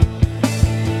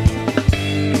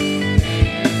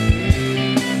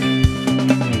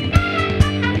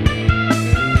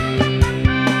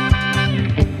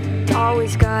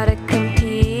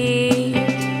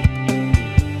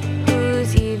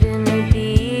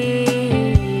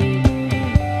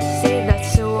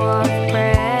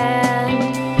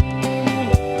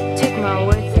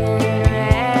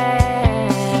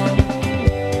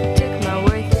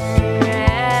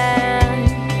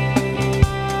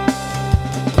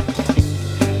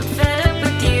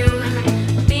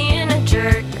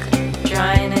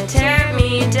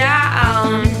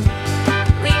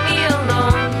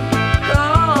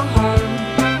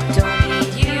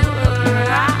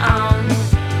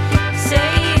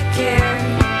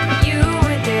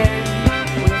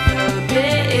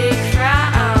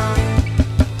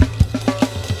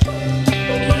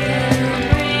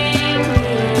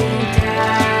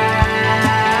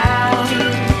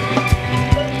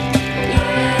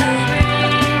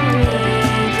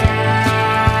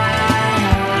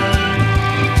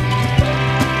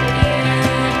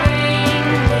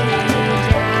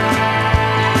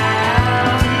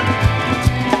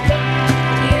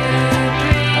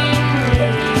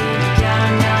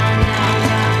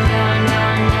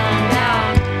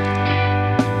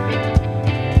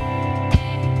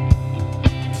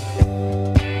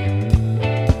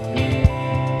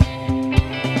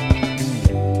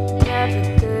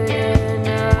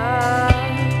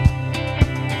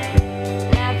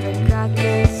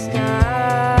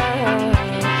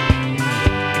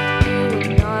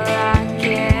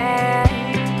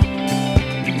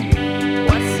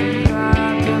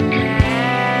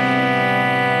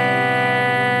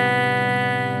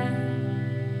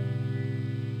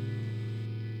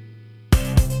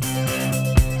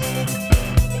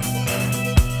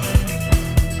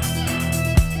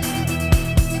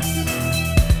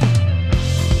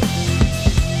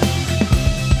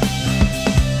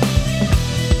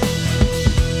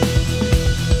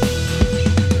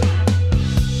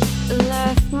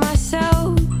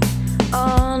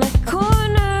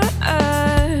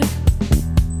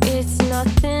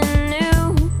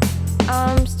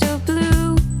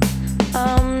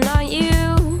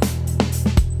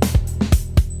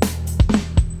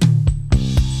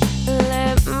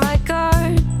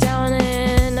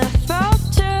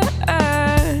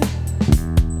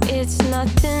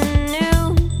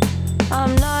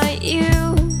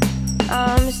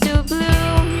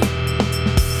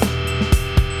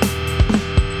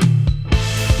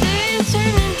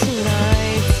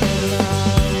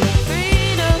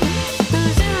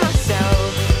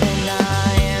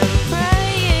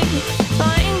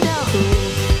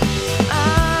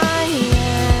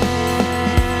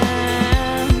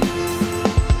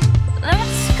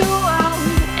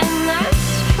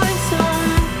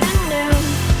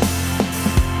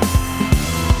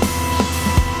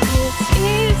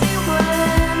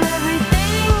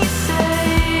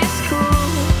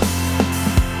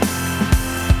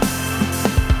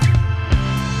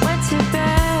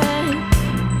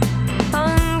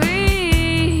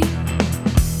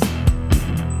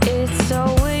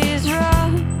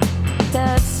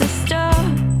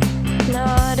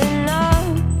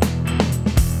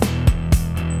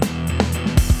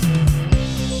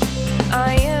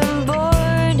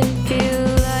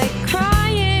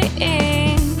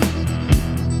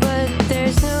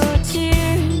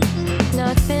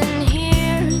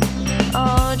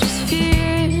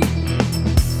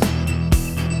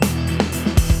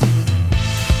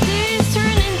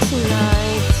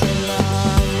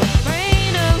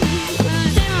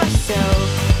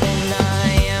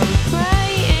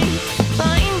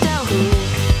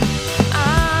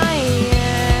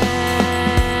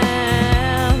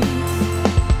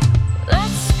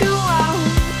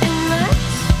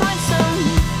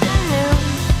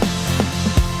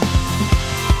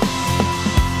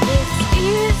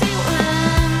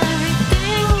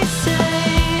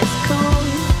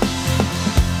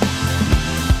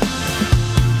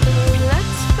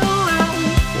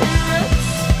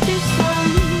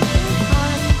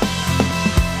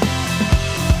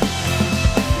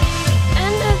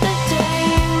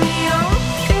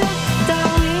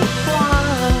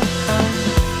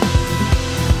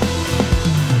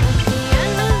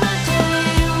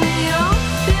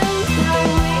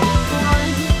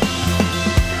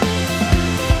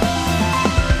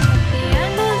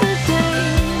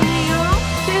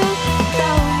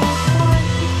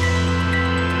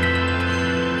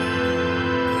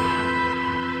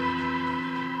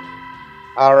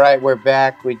 All right, we're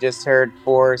back. We just heard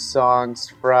 4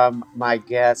 songs from my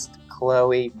guest,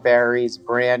 Chloe Berry's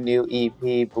brand new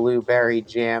EP, Blueberry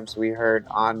Jams. We heard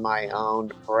On My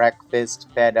Own, Breakfast,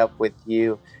 Fed Up With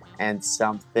You, and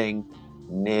Something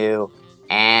New.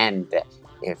 And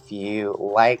if you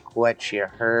like what you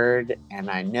heard, and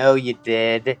I know you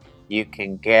did, you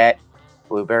can get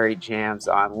Blueberry Jams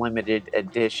on limited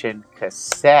edition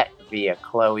cassette via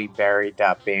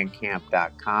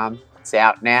chloeberry.bandcamp.com. It's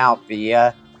out now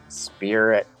via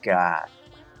Spirit God.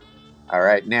 All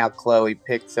right, now Chloe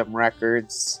picked some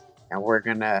records, and we're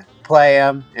going to play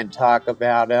them and talk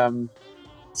about them,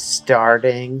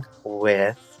 starting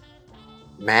with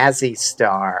Mazzy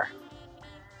Star.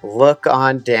 Look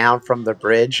On Down from the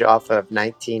Bridge off of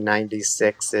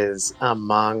 1996's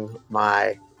Among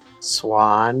My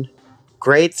Swan.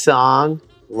 Great song.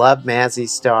 Love Mazzy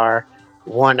Star.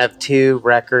 One of 2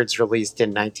 records released in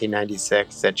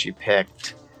 1996 that you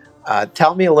picked.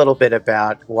 Tell me a little bit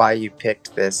about why you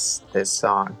picked this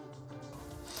song.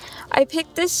 I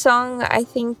picked this song, I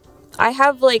think I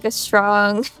have like a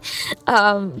strong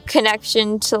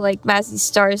connection to like Mazzy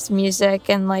Star's music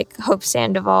and like Hope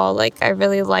Sandoval. Like I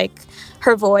really like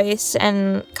her voice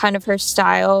and kind of her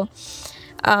style.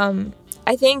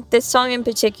 I think this song in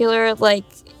particular like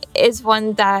is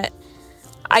one that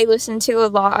I listen to a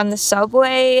lot on the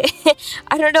subway.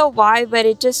 I don't know why, but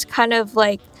it just kind of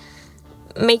like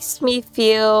makes me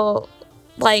feel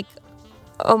like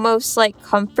almost like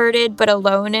comforted but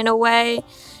alone in a way.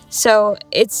 So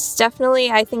it's definitely,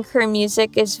 I think her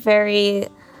music is very,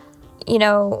 you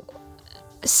know,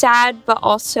 sad, but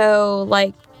also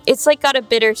like it's like got a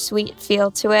bittersweet feel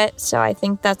to it. So I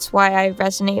think that's why I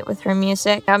resonate with her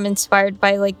music. I'm inspired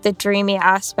by like the dreamy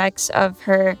aspects of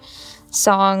her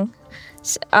song.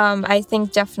 I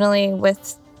think definitely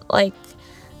with like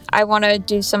I want to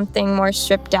do something more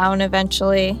stripped down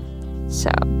eventually.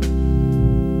 So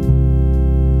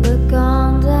Look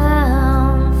on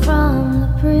down from the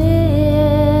bridge.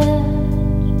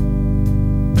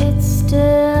 It's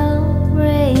still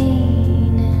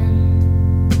raining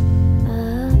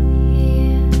up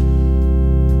here.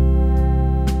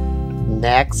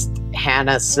 Next,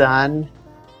 Hannah Sun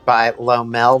by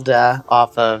Lomelda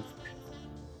off of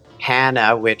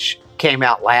Hannah, which came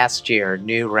out last year,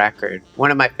 new record.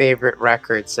 One of my favorite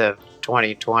records of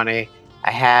 2020.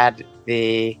 I had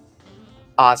the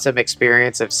awesome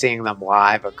experience of seeing them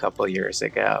live a couple years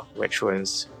ago, which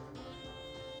was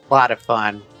a lot of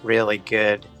fun. Really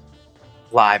good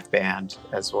live band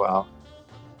as well.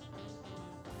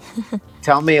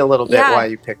 Tell me a little bit why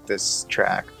you picked this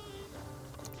track.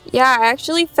 Yeah, I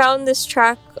actually found this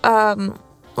track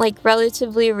like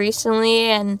relatively recently,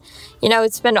 and you know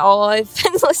it's been all I've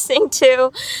been listening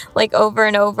to like over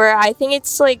and over. I think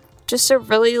it's like just a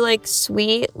really like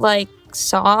sweet like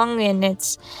song, and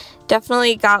it's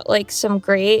definitely got like some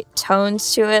great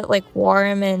tones to it, like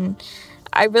warm, and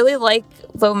I really like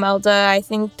Lomelda. I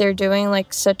think they're doing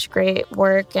like such great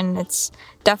work, and it's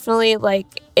definitely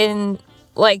like in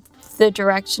like the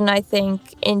direction I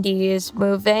think indie is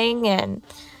moving, and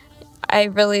I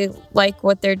really like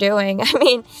what they're doing. I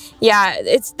mean, yeah,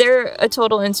 they're a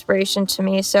total inspiration to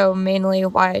me, so mainly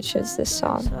why I chose this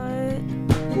song.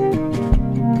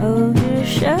 Of your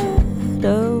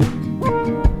shadow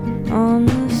on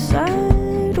the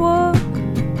sidewalk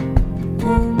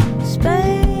in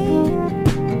Spain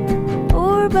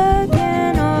or back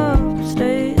in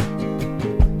upstate.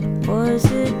 Was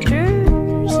it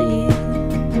Jersey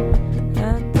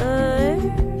at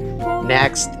the airport?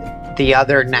 Next, the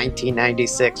other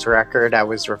 1996 record I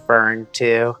was referring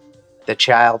to, The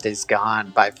Child Is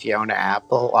Gone by Fiona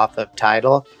Apple off of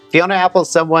Tidal. Fiona Apple is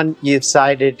someone you've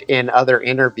cited in other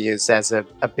interviews as a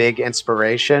big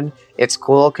inspiration. It's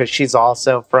cool because she's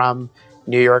also from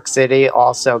New York City,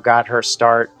 also got her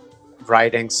start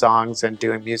writing songs and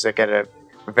doing music at a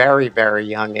very, very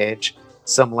young age,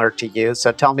 similar to you.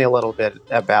 So tell me a little bit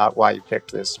about why you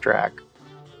picked this track.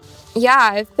 Yeah,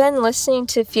 I've been listening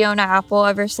to Fiona Apple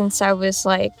ever since I was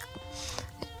like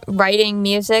writing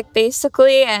music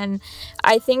basically, and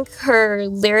I think her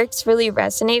lyrics really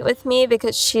resonate with me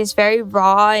because she's very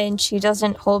raw and she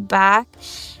doesn't hold back,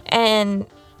 and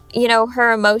you know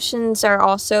her emotions are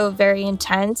also very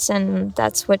intense, and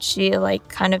that's what she like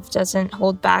kind of doesn't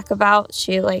hold back about.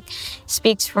 She like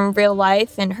speaks from real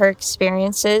life and her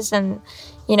experiences, and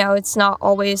you know it's not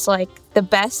always like the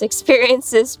best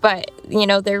experiences, but you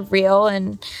know they're real,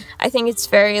 and I think it's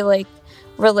very like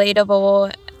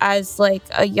relatable as like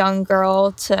a young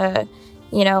girl to,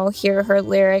 you know, hear her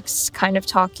lyrics kind of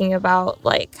talking about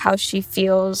like how she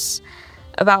feels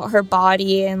about her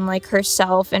body and like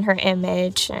herself and her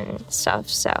image and stuff.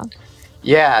 So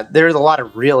Yeah, there's a lot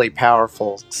of really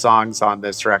powerful songs on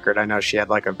this record. I know she had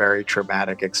like a very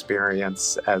traumatic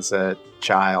experience as a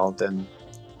child, and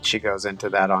she goes into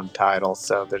that on Tidal.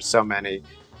 So there's so many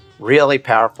really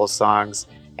powerful songs.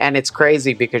 And it's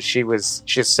crazy because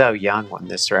she's so young when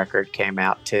this record came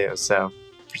out too. So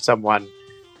for someone,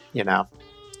 you know,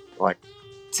 like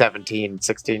 17,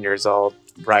 16 years old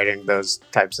writing those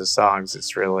types of songs,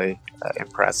 it's really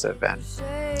impressive and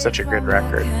such a good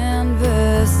record.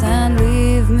 Canvas and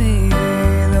leave me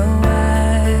the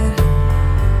white.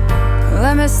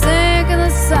 Let me sink in the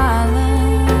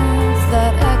silence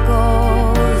that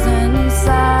echoes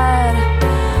inside,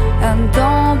 and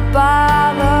don't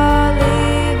bother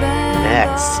leaving.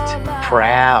 Next,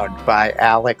 Proud by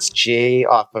Alex G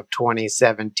off of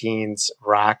 2017's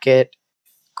Rocket.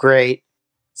 Great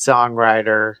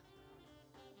songwriter.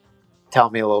 Tell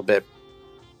me a little bit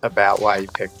about why you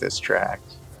picked this track.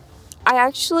 I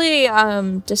actually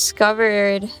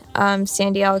discovered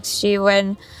Sandy Alex G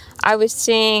when I was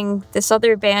seeing this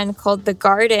other band called The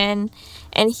Garden,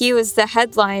 and he was the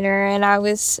headliner, and I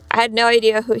had no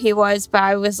idea who he was, but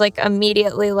I was like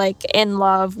immediately like in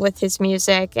love with his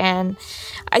music. And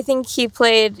I think he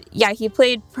played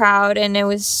Proud, and it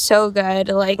was so good.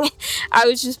 Like I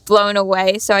was just blown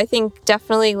away. So I think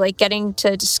definitely like getting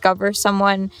to discover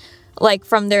someone like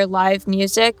from their live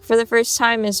music for the first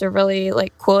time is a really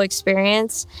like cool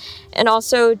experience. And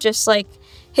also just like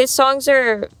his songs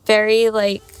are very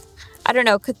like, I don't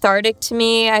know, cathartic to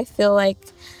me. I feel like,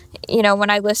 you know,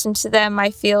 when I listen to them, I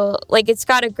feel like it's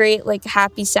got a great like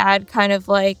happy sad kind of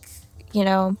like, you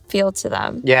know, feel to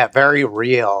them. Yeah, very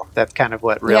real. That's kind of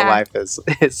what real life is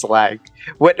like.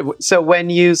 So when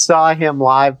you saw him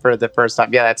live for the first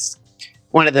time, yeah, that's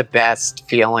one of the best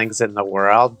feelings in the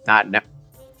world.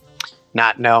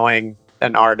 Not knowing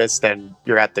an artist and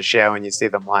you're at the show and you see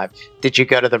them live. Did you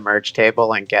go to the merch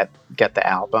table and get the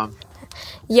album?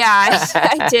 Yeah,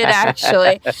 I did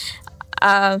actually.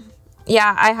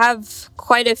 Yeah, I have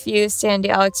quite a few Sandy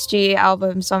Alex G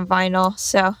albums on vinyl,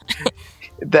 so.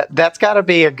 That's got to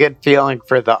be a good feeling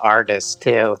for the artist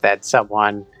too, that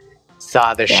someone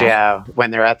saw the show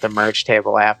when they're at the merch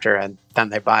table after and then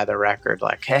they buy the record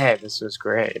like, hey, this was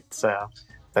great. So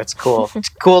that's cool. It's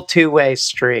a cool two-way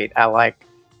street. I like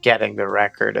getting the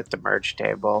record at the merch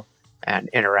table and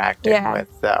interacting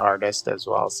with the artist as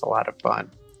well. It's a lot of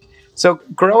fun. So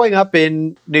growing up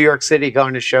in New York City,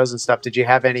 going to shows and stuff, did you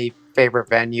have any favorite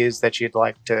venues that you'd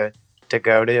like to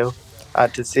go to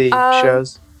see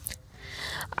shows?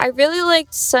 I really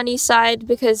liked Sunnyside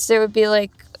because there would be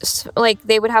like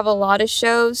they would have a lot of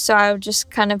shows, so I would just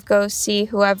kind of go see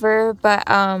whoever. But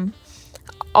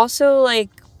also like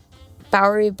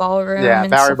Bowery Ballroom. Yeah,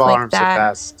 and Bowery stuff Ballroom's like that. the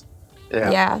best.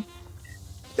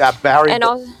 Yeah. Bowery. And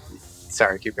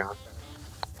Sorry, keep going.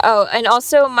 Oh, and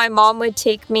also my mom would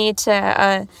take me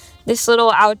to this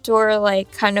little outdoor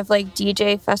like kind of like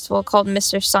DJ festival called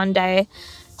Mr. Sunday.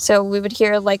 So we would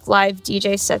hear like live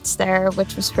DJ sets there,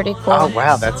 which was pretty cool. Oh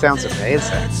wow, that sounds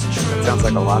amazing. That sounds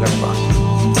like a lot of fun.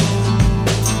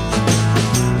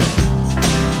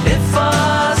 If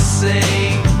I say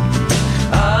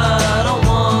I don't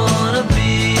wanna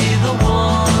be the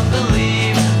one to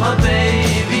leave my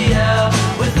baby out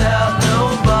without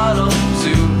no bottle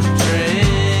to drink.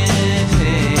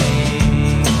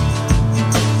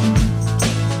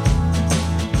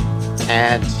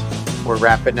 And we're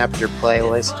wrapping up your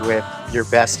playlist with Your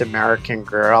Best American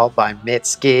Girl by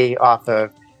Mitski off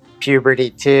of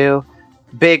Puberty 2.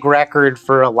 Big record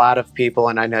for a lot of people,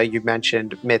 and I know you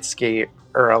mentioned Mitski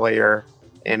earlier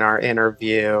in our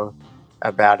interview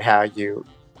about how you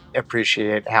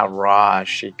appreciate how raw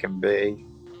she can be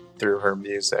through her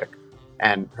music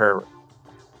and her,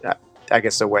 I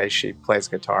guess, the way she plays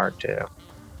guitar too.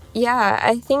 Yeah,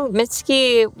 I think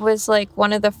Mitski was like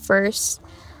one of the first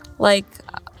like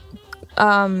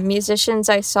musicians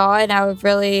I saw, and I would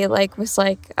really like was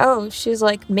like, oh, she's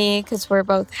like me because we're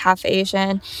both half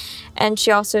Asian. And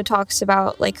she also talks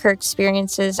about like her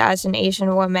experiences as an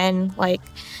Asian woman, like,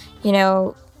 you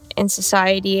know, in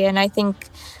society. And I think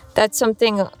that's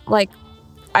something like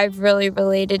I've really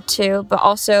related to, but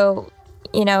also,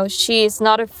 you know, she's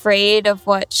not afraid of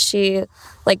what she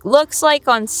like looks like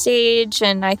on stage.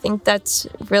 And I think that's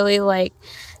really like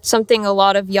something a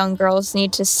lot of young girls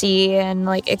need to see and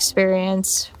like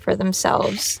experience for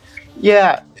themselves.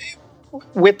 Yeah.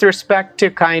 With respect to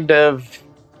kind of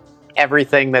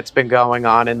everything that's been going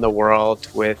on in the world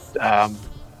with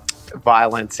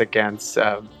violence against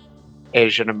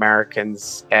Asian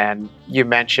Americans, and you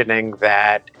mentioning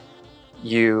that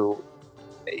you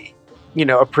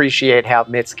appreciate how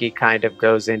Mitski kind of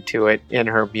goes into it in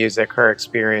her music, her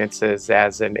experiences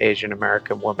as an Asian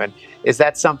American woman. Is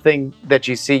that something that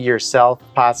you see yourself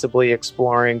possibly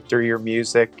exploring through your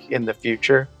music in the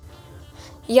future?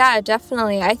 Yeah,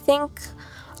 definitely. I think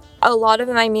a lot of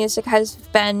my music has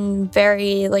been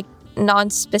very like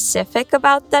non-specific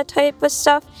about that type of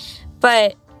stuff,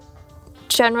 but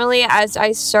generally as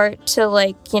I start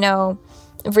to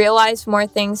realize more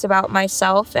things about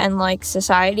myself and like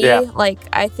society, like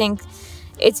I think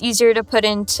it's easier to put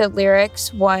into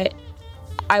lyrics what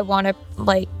I want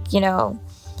to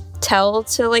tell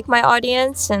to like my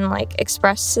audience and like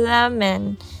express to them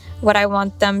and what I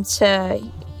want them to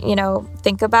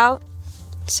think about.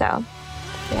 So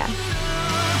yeah.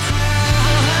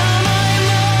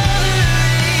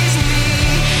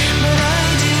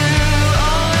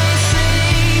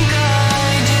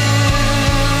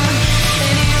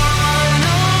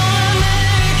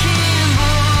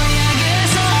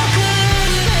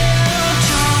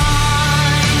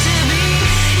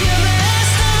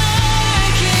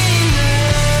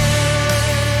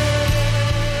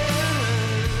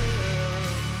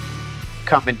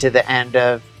 Coming to the end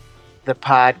of the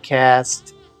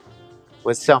podcast.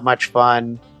 Was so much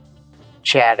fun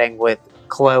chatting with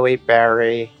Chloe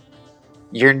Berry.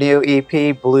 Your new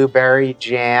EP, Blueberry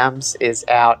Jams, is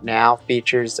out now.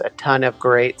 Features a ton of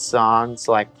great songs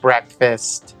like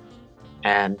Breakfast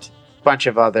and a bunch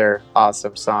of other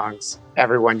awesome songs.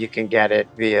 Everyone, you can get it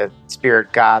via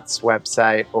Spirit Goth's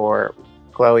website or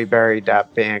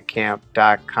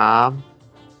chloeberry.bandcamp.com.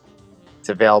 It's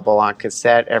available on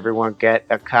cassette. Everyone get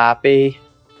a copy.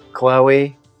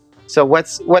 Chloe, so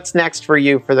what's next for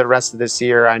you for the rest of this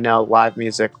year? I know live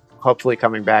music hopefully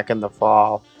coming back in the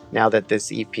fall now that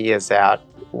this EP is out.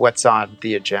 What's on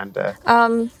the agenda?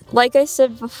 Like I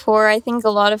said before, I think a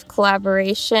lot of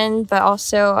collaboration, but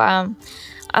also I'm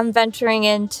venturing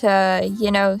into,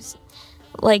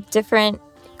 like different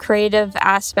creative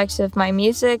aspects of my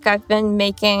music. I've been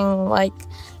making like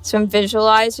some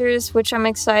visualizers, which I'm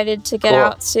excited to get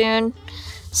out soon.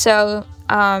 So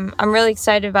I'm really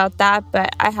excited about that,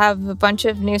 but I have a bunch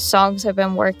of new songs I've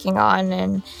been working on,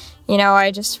 and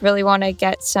I just really want to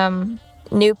get some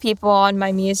new people on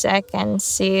my music and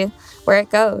see where it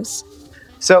goes.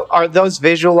 So are those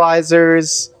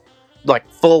visualizers like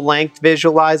full-length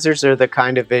visualizers, or the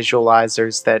kind of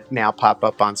visualizers that now pop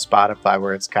up on Spotify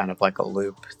where it's kind of like a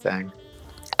loop thing?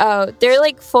 Oh, they're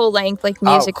like full-length, like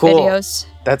music videos.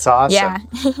 That's awesome. Yeah.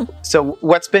 So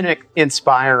what's been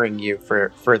inspiring you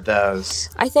for those?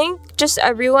 I think just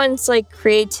everyone's like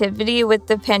creativity with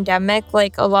the pandemic,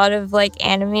 like a lot of like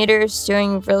animators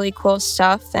doing really cool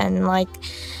stuff, and like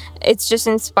it's just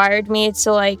inspired me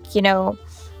to like,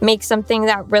 make something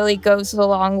that really goes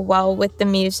along well with the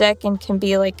music and can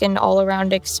be like an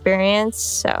all-around experience.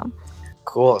 So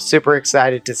cool. Super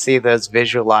excited to see those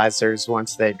visualizers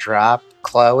once they drop.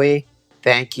 Chloe,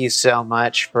 thank you so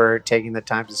much for taking the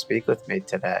time to speak with me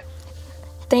today.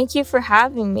 Thank you for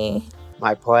having me.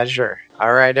 My pleasure.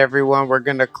 All right, everyone, we're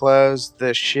going to close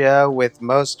the show with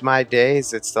Most My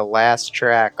Days. It's the last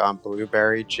track on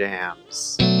Blueberry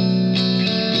Jams.